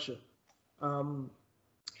 man, bless you. Um,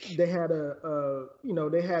 they had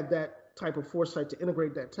they had that type of foresight to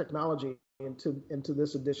integrate that technology into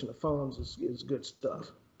this edition of phones is good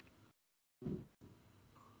stuff.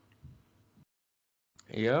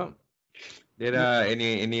 Yep. Did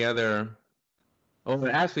any other? Oh,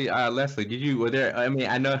 actually, Leslie, were there? I mean,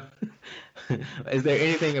 I know. Is there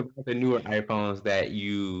anything about the newer iPhones that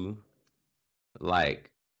you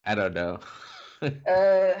like? I don't know. To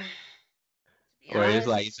be Or it's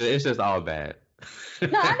like honest, it's just all bad.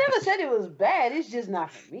 no, I never said it was bad. It's just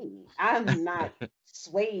not for me. I'm not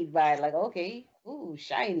swayed by it. Like, okay, ooh,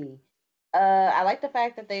 shiny. I like the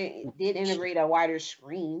fact that they did integrate a wider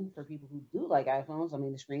screen for people who do like iPhones. I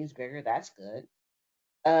mean, the screen's bigger. That's good.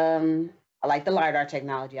 I like the LiDAR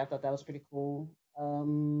technology. I thought that was pretty cool.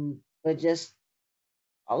 But just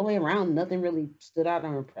all the way around, nothing really stood out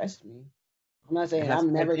or impressed me. I'm not It saying has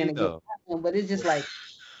I'm never 5G gonna get though. that one, but it's just like,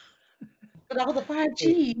 but all the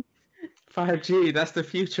Hey, 5G. 5G, that's the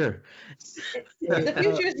future. hey, The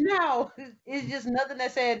future is now. It's just nothing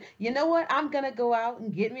that said, you know what, I'm gonna go out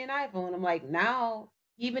and get me an iPhone. I'm like, now,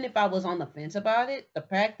 even if I was on the fence about it, the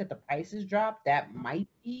fact that the prices dropped, that might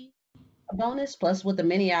be a bonus. Plus, with the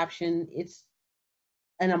mini option, it's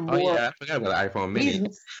in a Oh more yeah, I forgot about the iPhone Mini.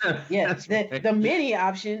 reason. Yeah, That's right. the mini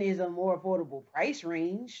option is a more affordable price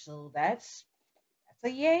range, so that's a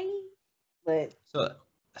yay. But So,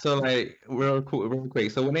 so like real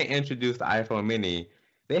quick. So when they introduced the iPhone Mini,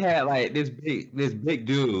 they had like this big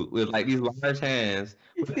dude with like these large hands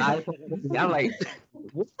with the iPhone Mini. I'm like,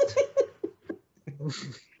 what?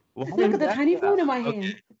 Why look is at the that? tiny phone in my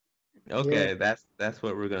hand. yeah, Okay, that's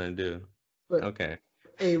what we're gonna do. but Okay.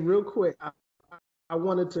 hey, real quick, I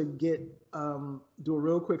wanted to get do a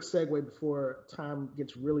real quick segue before time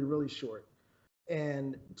gets really really short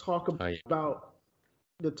and talk Oh yeah. about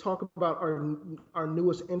our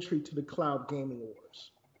newest entry to the cloud gaming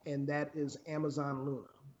wars, and that is Amazon Luna.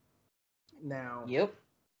 Now, Yep.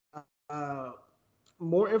 uh,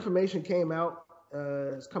 more information came out.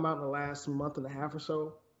 Has come out in the last month and a half or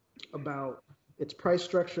so about its price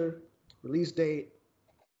structure, release date,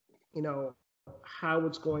 how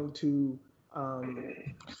it's going to, um,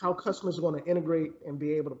 how customers are going to integrate and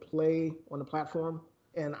be able to play on the platform.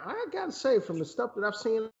 And I gotta say, from the stuff that I've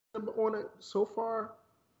seen on it so far,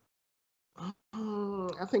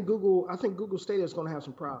 I think Google Stadia is going to have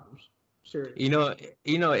some problems. You Serious.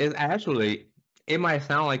 know, it's actually it might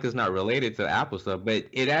sound like it's not related to Apple stuff, but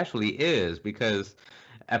it actually is because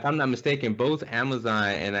if I'm not mistaken, both Amazon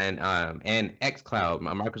and xCloud,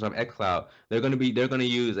 Microsoft xCloud, they're gonna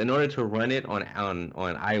use in order to run it on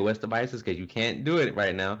iOS devices because you can't do it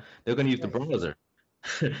right now. They're gonna use the Right. browser,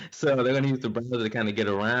 so they're gonna use the browser to kind of get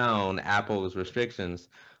around Apple's restrictions.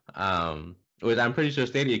 Which I'm pretty sure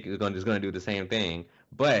Stadia is gonna do the same thing,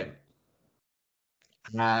 but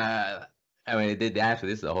uh, I mean, actually,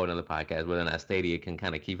 this is a whole other podcast whether or not Stadia can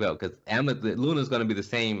kind of keep up because Luna's going to be the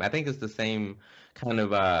same. I think it's the same kind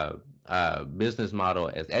of business model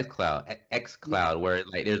as Yeah. xCloud, where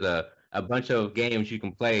like there's a bunch of games you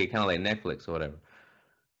can play, kind of like Netflix or whatever.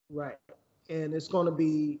 Right. And it's going to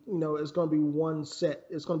be, it's going to be one set.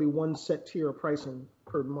 It's going to be one set tier of pricing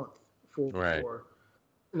per month for, Right.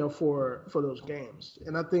 for those games.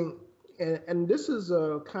 And I think, and this is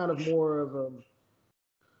a kind of more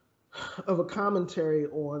of a commentary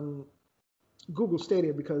on Google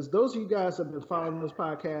Stadia because those of you guys that have been following this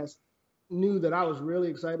podcast knew that I was really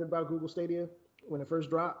excited about Google Stadia when it first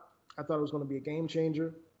dropped. I thought it was going to be a game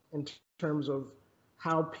changer in terms of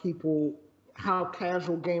how people, how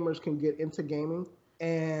casual gamers can get into gaming.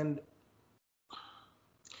 And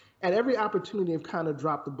at every opportunity, I've kind of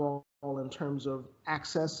dropped the ball in terms of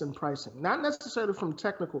access and pricing, not necessarily from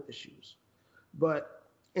technical issues, but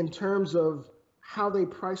in terms of how they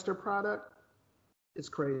price their product, it's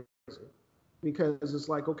crazy because it's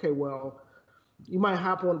like, okay, well, you might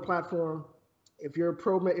hop on the platform. If you have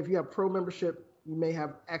pro membership, you may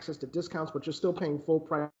have access to discounts, but you're still paying full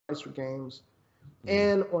price for games. Mm.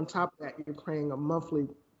 And on top of that, you're paying a monthly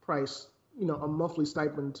price, a monthly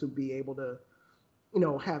stipend to be able to,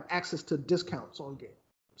 have access to discounts on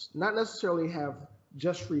games. Not necessarily have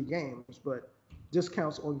just free games, but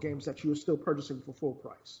discounts on games that you're still purchasing for full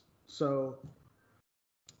price. So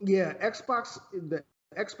yeah, the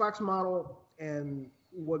Xbox model and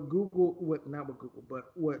what Google, what not what Google,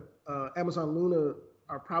 but what Amazon Luna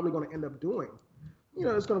are probably going to end up doing,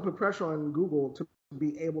 it's going to put pressure on Google to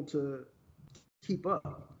be able to keep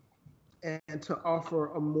up and to offer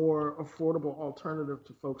a more affordable alternative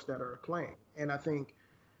to folks that are playing. And I think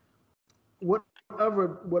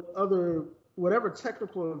whatever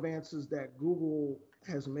technical advances that Google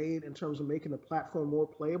has made in terms of making the platform more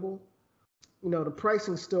playable, the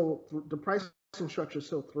pricing structure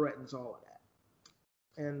still threatens all of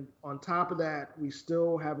that. And on top of that, we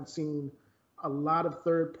still haven't seen a lot of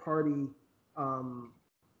third party um,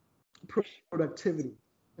 productivity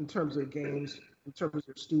in terms of games, in terms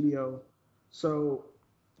of studio. So,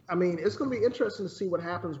 I mean, it's going to be interesting to see what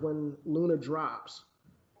happens when Luna drops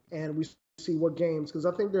and we see what games, because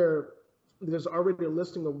I think there's already a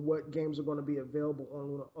listing of what games are going to be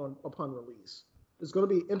available on upon release. It's going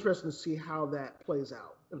to be interesting to see how that plays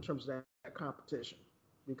out in terms of that competition,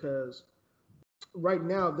 because right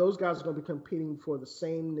now those guys are going to be competing for the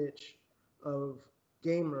same niche of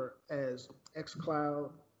gamer as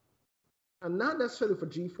xCloud, and not necessarily for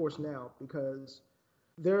GeForce Now because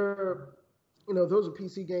they're, those are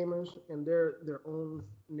PC gamers and they're their own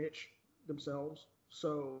niche themselves.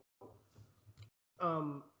 So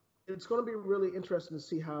um, it's going to be really interesting to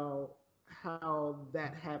see how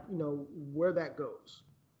that where that goes.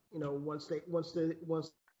 Once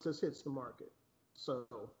this hits the market. So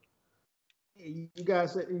you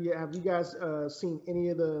guys, have you guys seen any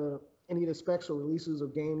of the specs or releases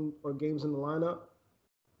of games in the lineup?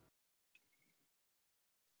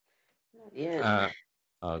 Not yet.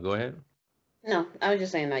 Uh, go ahead. No, I was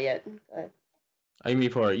just saying not yet. Go ahead. Oh, you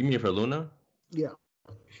mean for Luna? Yeah.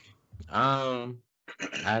 Um,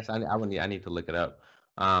 I need to look it up.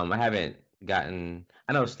 I haven't gotten.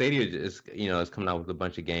 I know Stadia is coming out with a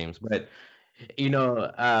bunch of games, but you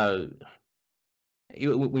know,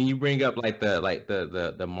 when you bring up like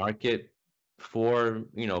the market for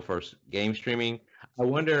game streaming, I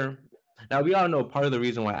wonder. Now we all know part of the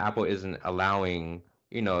reason why Apple isn't allowing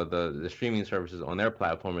the streaming services on their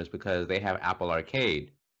platform is because they have Apple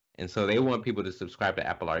Arcade, and so they want people to subscribe to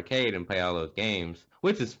Apple Arcade and play all those games,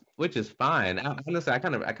 which is fine. Honestly, I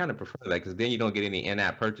kind of prefer that because then you don't get any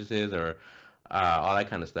in-app purchases or all that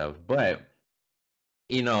kind of stuff. But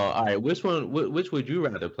all right, which would you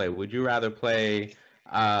rather play? Would you rather play?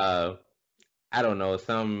 Uh, I don't know,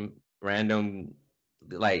 some random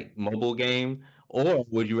like mobile game, or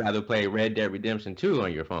would you rather play Red Dead Redemption 2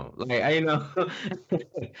 on your phone? Like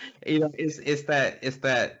it's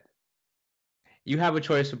that you have a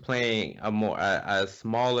choice of playing a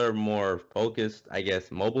smaller, more focused, I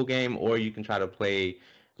guess, mobile game, or you can try to play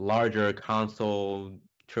larger console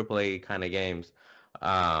AAA kind of games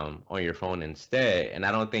on your phone instead. And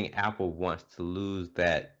I don't think Apple wants to lose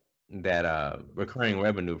that recurring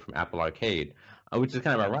revenue from Apple Arcade, which is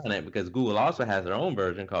kind of ironic because Google also has their own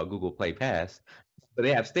version called Google Play Pass, but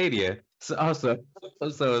they have Stadia. So also,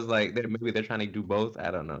 so it's like maybe they're trying to do both. I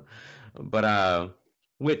don't know, but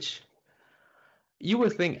which you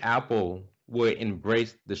would think Apple would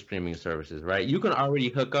embrace the streaming services, right? You can already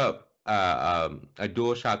hook up a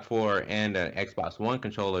DualShock 4 and an Xbox One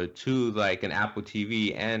controller to like an Apple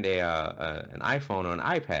TV and an iPhone or an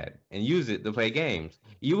iPad and use it to play games.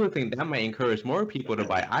 You would think that might encourage more people to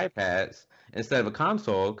buy iPads instead of a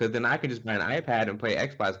console, because then I could just buy an iPad and play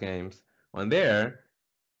Xbox games on there.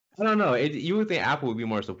 I don't know. You would think Apple would be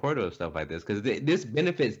more supportive of stuff like this because this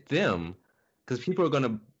benefits them because people are going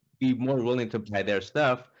to be more willing to buy their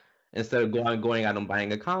stuff instead of going out and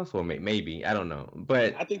buying a console. Maybe I don't know, I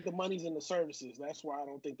but think the money's in the services. That's why I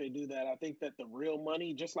don't think they do that. I think that the real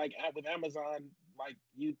money, just like with Amazon, like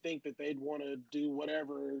you'd think that they'd want to do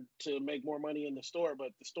whatever to make more money in the store, but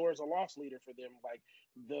the store is a loss leader for them. Like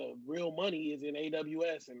the real money is in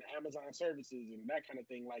AWS and Amazon services and that kind of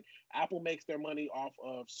thing. Like Apple makes their money off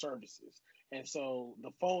of services. And so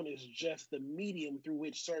the phone is just the medium through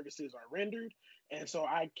which services are rendered. And so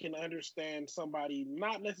I can understand somebody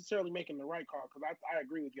not necessarily making the right call because I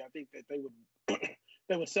agree with you. I think that they would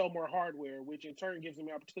they would sell more hardware, which in turn gives them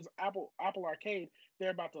the opportunity. Because Apple Arcade, they're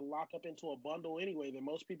about to lock up into a bundle anyway that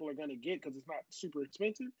most people are going to get because it's not super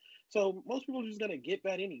expensive. So most people are just going to get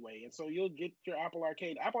that anyway, and so you'll get your Apple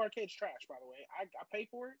Arcade. Apple Arcade's trash, by the way. I pay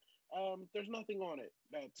for it. There's nothing on it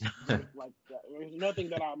that's worth like that. There's nothing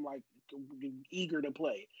that I'm like eager to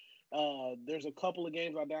play. There's a couple of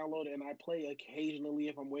games I download and I play occasionally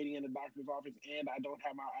if I'm waiting in the doctor's office and I don't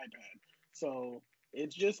have my iPad. So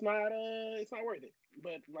it's just not it's not worth it.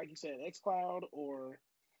 But like you said, xCloud or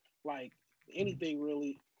like anything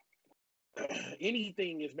really,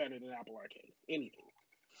 anything is better than Apple Arcade. Anything.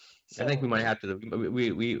 I think we So might have to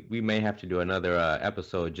we may have to do another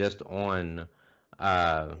episode just on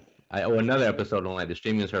uh or another episode on like the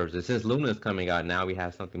streaming services. Since Luna is coming out now, we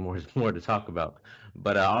have something more more to talk about.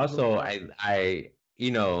 But also Right. I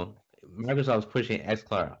Microsoft's pushing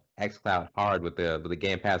xCloud hard with the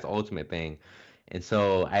Game Pass Ultimate thing. And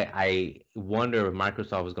so I wonder if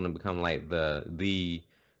Microsoft is going to become like the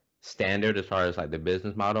standard as far as like the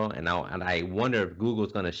business model, and I wonder if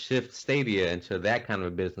Google's going to shift Stadia into that kind of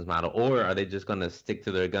a business model, or are they just going to stick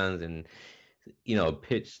to their guns and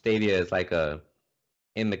pitch Stadia as like a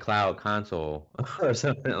in the cloud console or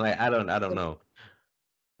something like I don't know.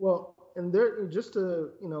 Well, and there, just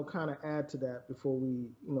to kind of add to that before we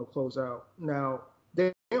close out. Now,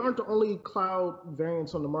 they aren't the only cloud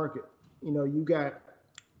variants on the market. You got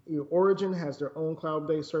Origin has their own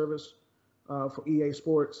cloud-based service for EA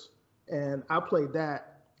Sports, and I played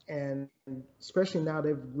that. And especially now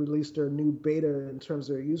they've released their new beta in terms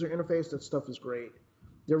of their user interface. That stuff is great.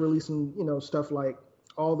 They're releasing stuff like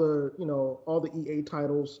all the EA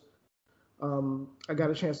titles I got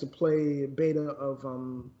a chance to play beta of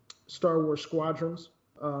Star Wars Squadrons.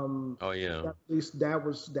 Oh yeah. At least that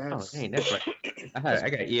was Oh that's dang, that's right. that's I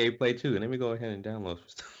got EA Play too. Let me go ahead and download some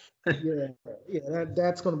stuff. yeah, yeah,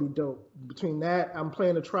 that's gonna be dope. Between that, I'm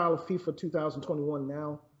playing a trial of FIFA 2021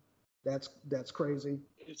 now. That's crazy.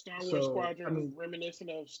 Is Star Wars So I Squadron mean, reminiscent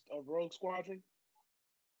of Rogue Squadron?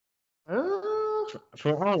 uh,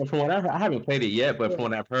 From what I haven't played it yet, but from yeah,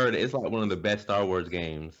 what I've heard, it's like one of the best Star Wars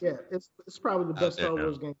games yeah, it's probably the out best there Star now.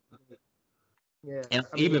 Wars game. Yeah, And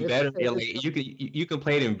I mean, even better, yeah, like it's you can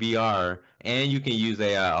play it in VR, and you can use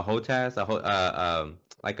a HOTAS,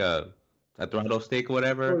 like a throttle stick or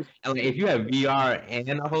whatever. And like if you have VR and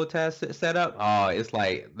a HOTAS set up, oh, it's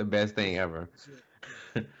like the best thing ever.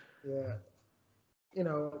 yeah,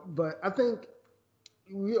 but I think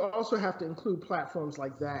we also have to include platforms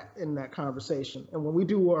like that in that conversation. And when we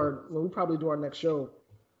probably do our next show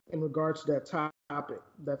in regards to that topic,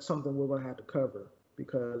 that's something we're going to have to cover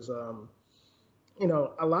because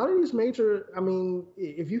a lot of these major, I mean,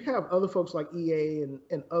 if you have other folks like EA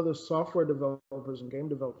and other software developers and game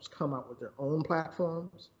developers come out with their own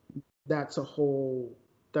platforms, that's a whole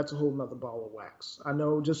that's a whole nother ball of wax. I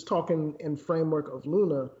know just talking in framework of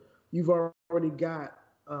Luna, you've already got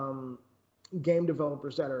game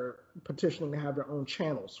developers that are petitioning to have their own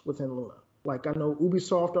channels within Luna. Like I know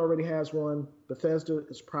Ubisoft already has one. Bethesda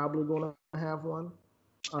is probably going to have one.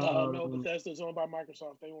 No, Um, Bethesda's owned by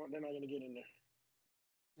Microsoft. They're not going to get in there.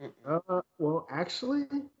 well, actually,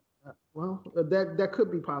 that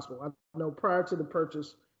could be possible. I know prior to the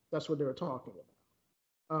purchase, that's what they were talking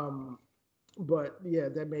about. But yeah,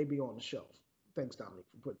 that may be on the shelf. Thanks, Dominic,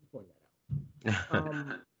 for pointing that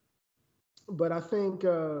out. But I think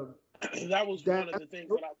That was that, one of the things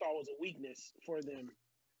that I thought was a weakness for them.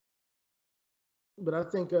 but I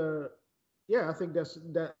think yeah, I think that's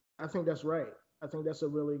that. I think that's right. I think that's a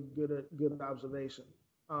really good observation.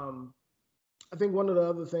 Um, I think one of the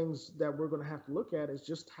other things that we're going to have to look at is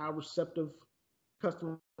just how receptive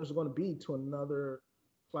customers are going to be to another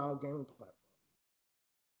cloud gaming platform.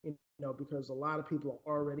 Because a lot of people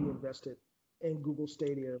are already invested in Google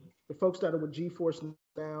Stadia. The folks that are with GeForce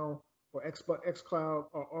now or XCloud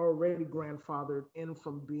are already grandfathered in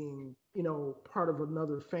from being, part of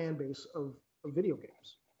another fan base of video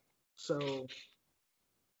games. So,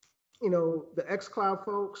 the XCloud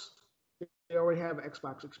folks, they already have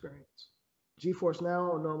Xbox experience. GeForce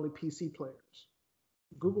Now are normally PC players.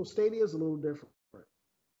 Google Stadia is a little different.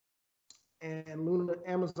 And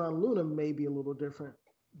Amazon Luna may be a little different,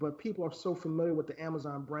 but people are so familiar with the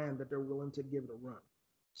Amazon brand that they're willing to give it a run.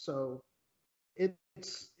 So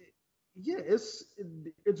it's yeah,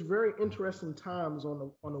 it's very interesting times on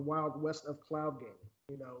the wild west of cloud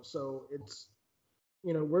gaming. So it's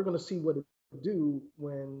we're gonna see what it do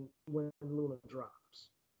when Luna drops.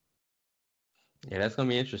 Yeah, that's gonna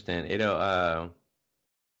be interesting. I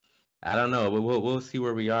don't know, but we'll see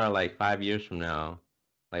where we are like 5 years from now.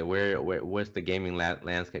 Like what's the gaming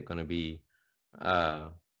landscape gonna be, uh,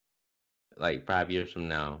 like 5 years from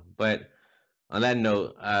now. But on that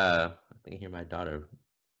note, I think I hear my daughter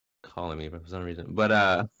calling me for some reason.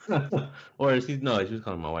 But or she's no, she was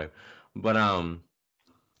calling my wife. But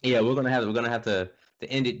yeah, we're gonna have to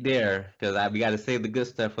end it there because we got to save the good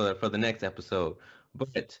stuff for the next episode.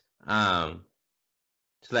 But um.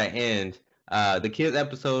 to that end, the kids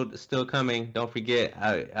episode is still coming. Don't forget,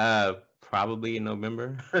 probably in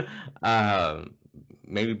November, um,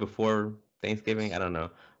 maybe before Thanksgiving. I don't know.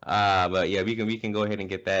 But yeah, we can go ahead and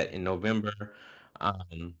get that in November.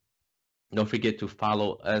 Um, don't forget to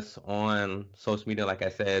follow us on social media. Like I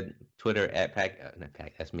said, Twitter at not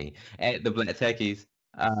Pack. That's me at the Black Techies.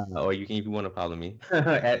 Or you can if you want to follow me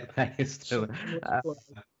at Pack. Shameless plug.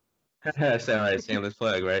 Sound right, shameless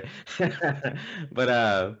plug, right? But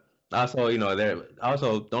also, there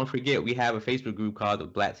also don't forget we have a Facebook group called the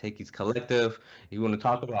Black Techies Collective. If you want to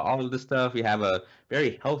talk about all of this stuff, we have a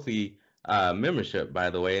very healthy membership, by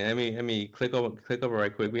the way. Let me click over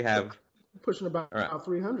right quick. We Yeah, have pushing about all right,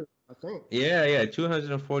 300, I think. yeah,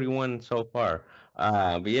 241 so far.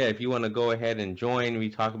 But yeah, if you want to go ahead and join, we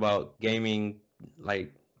talk about gaming,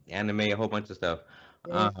 like anime, a whole bunch of stuff.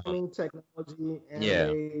 Um, Gaming, technology, yeah.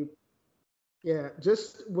 anime, yeah,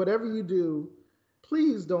 just whatever you do,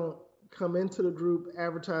 please don't come into the group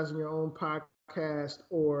advertising your own podcast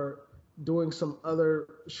or doing some other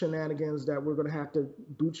shenanigans that we're going to have to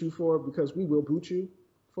boot you for because we will boot you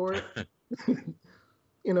for it.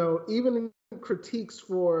 Even critiques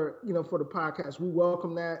for the podcast, we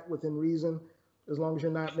welcome that within reason, as long as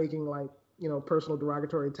you're not making like personal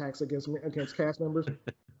derogatory attacks against cast members.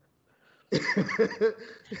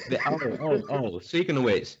 Oh. Speaking of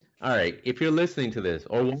which, All right, if you're listening to this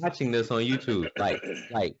or watching this on YouTube,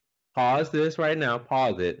 like pause this right now,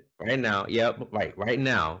 pause it right now. Yep, right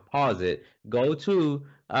now, pause it. Go to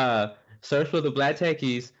search for the Black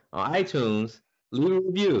Techies on iTunes, leave a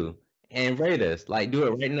review and rate us. Like do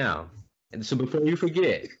it right now. And so before you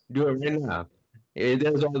forget, do it right now.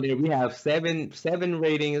 There's all there. We have seven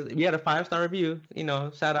ratings. We had a 5-star review,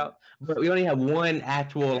 shout out. But we only have one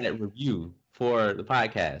actual like review for the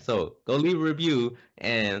podcast. So go leave a review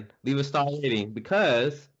and leave a star rating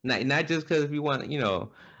because not just because we want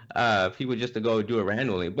people just to go do it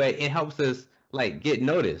randomly, but it helps us like get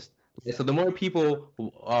noticed. So the more people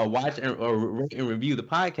who, watch or rate and review the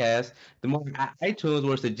podcast, the more iTunes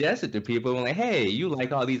will suggest it to people. Like, hey, you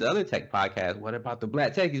like all these other tech podcasts? What about the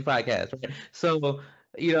Black Techies podcast? Right? So,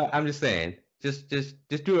 I'm just saying, just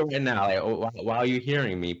do it right now. Like while you're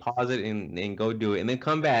hearing me, pause it and go do it, and then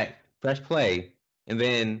come back, press play, and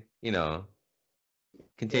then Yeah,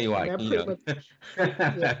 continue and watching. that pretty much,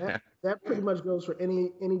 yeah, that pretty much goes for any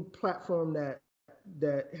platform that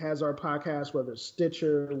has our podcast, whether it's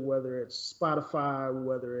Stitcher, whether it's Spotify,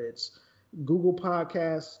 whether it's Google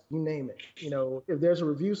Podcasts, you name it. If there's a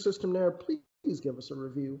review system there, please give us a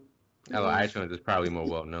review. Oh, Please. iTunes is probably more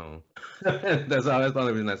well known. That's the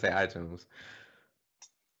only reason I say iTunes.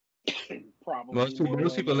 Probably Most more most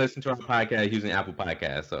well people known. listen to our podcast using Apple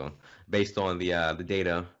Podcasts, so based on the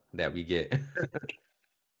data that we get,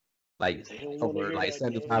 like They don't want to over hear like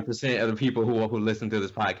that, Dave. 75% of the people who listen to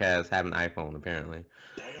this podcast have an iPhone, apparently.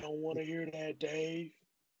 They don't want to hear that, Dave.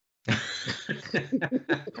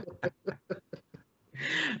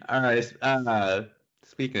 All right.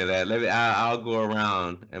 Speaking of that, I'll go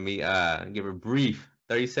around and we give a brief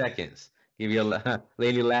 30 seconds. Give you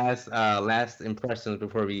lady last impressions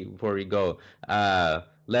before we go.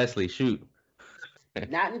 Leslie, shoot.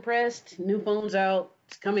 Not impressed. New phone's out.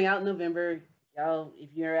 It's coming out in November. Y'all, if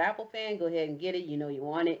you're an Apple fan, go ahead and get it. You know you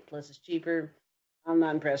want it. Plus, it's cheaper. I'm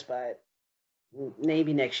not impressed by it.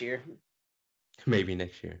 Maybe next year. Maybe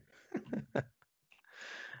next year. All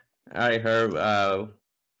right, Herb.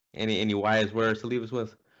 Any wise words to leave us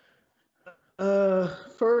with?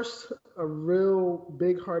 First, a real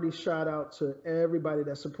big hearty shout out to everybody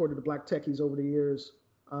that supported the Black Techies over the years.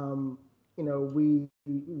 Um, we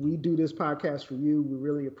do this podcast for you. We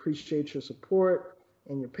really appreciate your support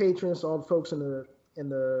and your patrons, all the folks in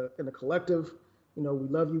the collective. We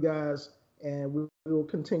love you guys, and we will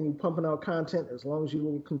continue pumping out content as long as you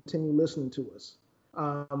will continue listening to us.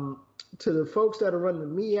 To the folks that are running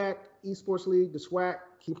the MEAC Esports League, the SWAC,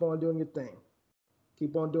 keep on doing your thing.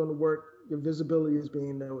 Keep on doing the work. Your visibility is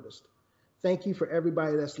being noticed. Thank you for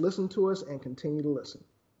everybody that's listened to us and continue to listen.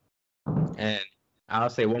 And I'll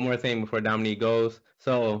say one more thing before Dominique goes.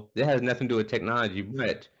 So this has nothing to do with technology,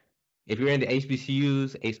 but if you're into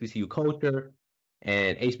HBCUs, HBCU culture,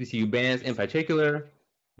 and HBCU bands in particular,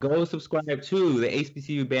 go subscribe to the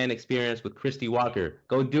HBCU band experience with Christy Walker.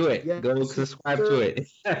 Go do it. Go Yes, subscribe to sir. it.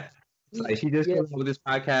 It's like she just Yeah, came out with this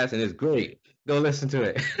podcast and it's great. Go listen to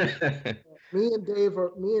it. me and Dave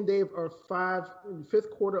are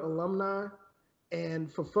fifth quarter alumni,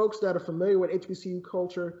 and for folks that are familiar with HBCU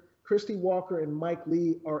culture, Christy Walker and Mike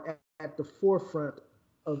Lee are at the forefront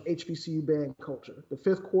of HBCU band culture. The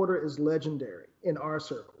fifth quarter is legendary in our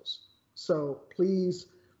circles. So please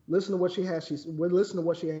listen to what she has. Listen to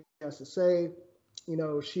what she has to say.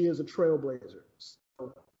 She is a trailblazer.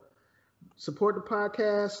 So support the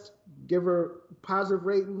podcast. Give her positive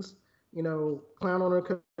ratings. Clown on her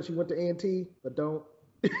because she went to A&T, but don't.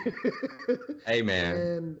 Hey man.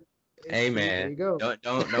 And Hey there man. you go. Don't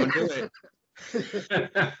do it.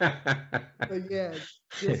 But yeah,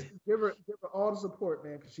 just give her all the support,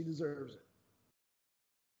 man, because she deserves it.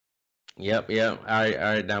 Yep. All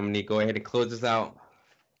right, Dominique, go ahead and close this out.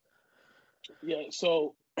 Yeah.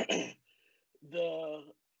 So the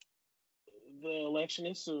election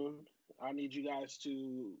is soon. I need you guys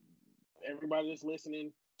to, everybody that's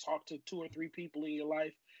listening, talk to 2 or 3 people in your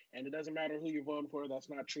life, and it doesn't matter who you're voting for. That's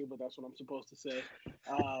not true, but that's what I'm supposed to say.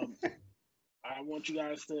 I want you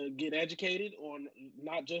guys to get educated on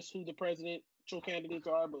not just who the presidential candidates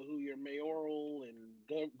are, but who your mayoral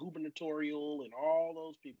and gubernatorial and all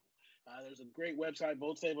those people. There's a great website,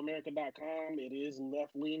 votesaveamerica.com. It is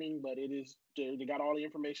left leaning, but they got all the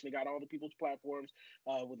information. They got all the people's platforms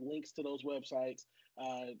with links to those websites.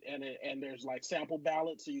 And there's like sample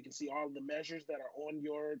ballots, so you can see all of the measures that are on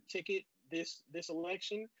your ticket this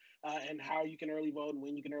election, and how you can early vote and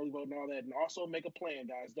when you can early vote and all that. And also make a plan,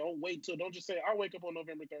 guys. Don't just say I'll wake up on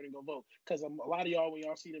November 3rd and go vote, because a lot of y'all, when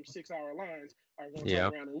y'all see them 6-hour lines, are going to turn Yeah.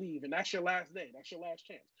 around and leave, and that's your last day. That's your last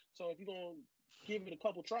chance. So if you're going to give it a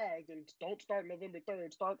couple tries, then don't start November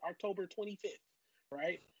 3rd. Start October 25th,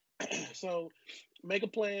 right? So make a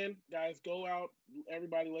plan, guys. Go out,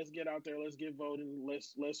 everybody. Let's get out there. Let's get voting.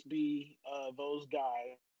 Let's be those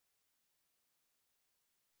guys.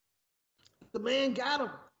 The man got him.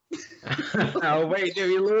 Oh wait, did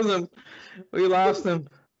we lose him? We lost him.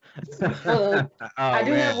 I Oh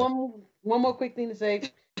do have man. one more quick thing to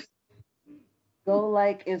say. Go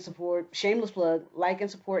like and support. Shameless plug. Like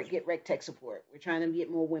and support. Get Rec Tech support. We're trying to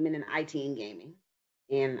get more women in IT and gaming,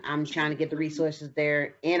 and I'm trying to get the resources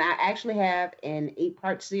there. And I actually have an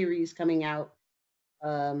 8-part series coming out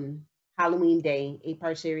Halloween Day.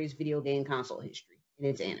 8-part series, video game console history, and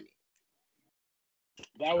it's animated.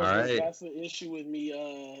 That All was right. that's the issue with me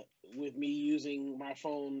using my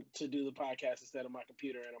phone to do the podcast instead of my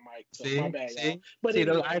computer and a mic. So my See, bad, y'all. see, But see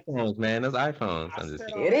those anyway, iPhones, man. Those iPhones. I I'm just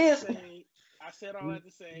said all kidding. It that to is. say. I said all that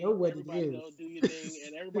to You know say, what it everybody is. go do your thing,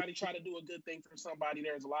 and everybody try to do a good thing for somebody.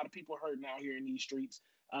 There's a lot of people hurting out here in these streets.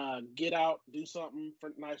 Get out, do something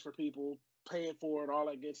nice for people, pay it forward, all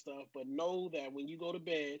that good stuff. But know that when you go to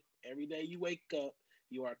bed, every day you wake up,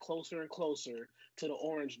 you are closer and closer to the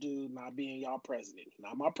orange dude not being y'all president.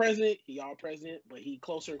 Not my president, he y'all president, but he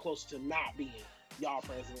closer and closer to not being y'all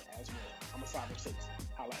president as well. I'm a sovereign citizen.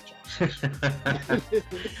 Holla at y'all.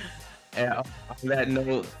 And on that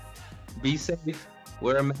note, be safe,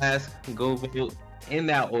 wear a mask, go vote in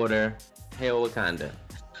that order. Hail Wakanda.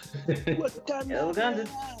 Wakanda Uganda.